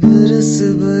ही बरस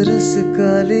बरस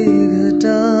काली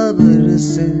घटा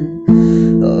बरसे,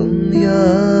 हम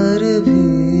यार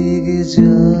भीग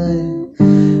जाए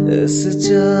इस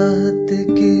चाहत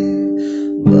की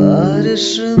बारिश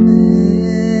में।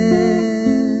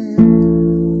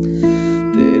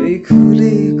 तेरी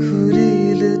खुली खुली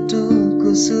लटों को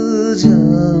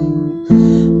सुलझाऊं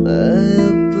मैं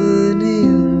अपनी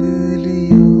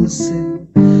उंगलियों से।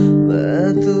 मैं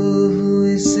तो हूँ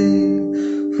इसी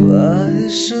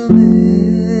ख्वाहिश में।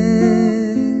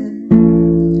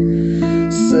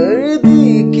 सर्दी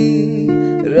की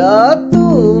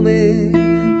रातों में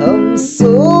हम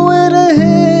सोए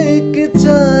रहे कि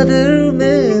चादर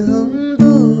में हम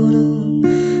दोनों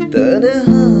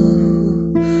तन्हा हो,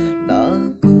 ना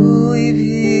कोई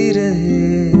भी रहे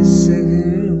इस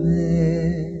घर में।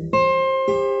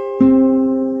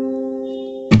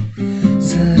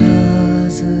 जरा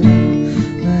जरा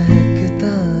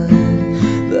महकता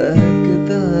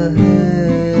है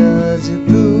आज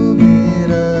तू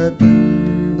मेरा तन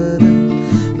बदन।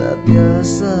 मैं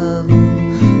प्यासा हूँ,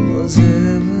 मुझे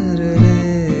भर ले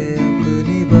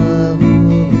अपनी बाहों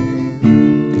में।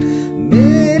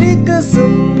 मेरी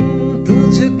कसम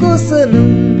तुझको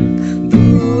सनम,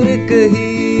 दूर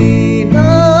कहीं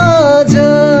ना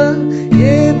जा।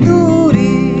 ये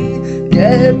दूरी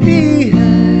कहती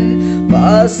है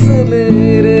पास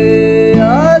मेरे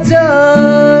आजा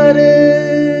रे।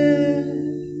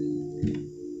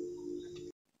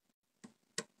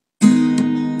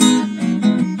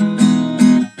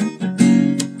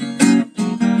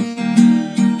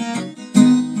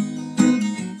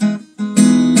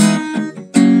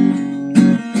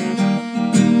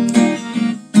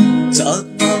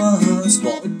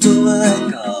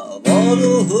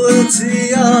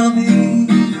 আমি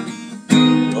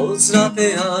রোজ রাতে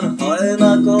আর হয়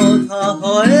না কথা,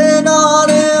 হয় না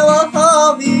রে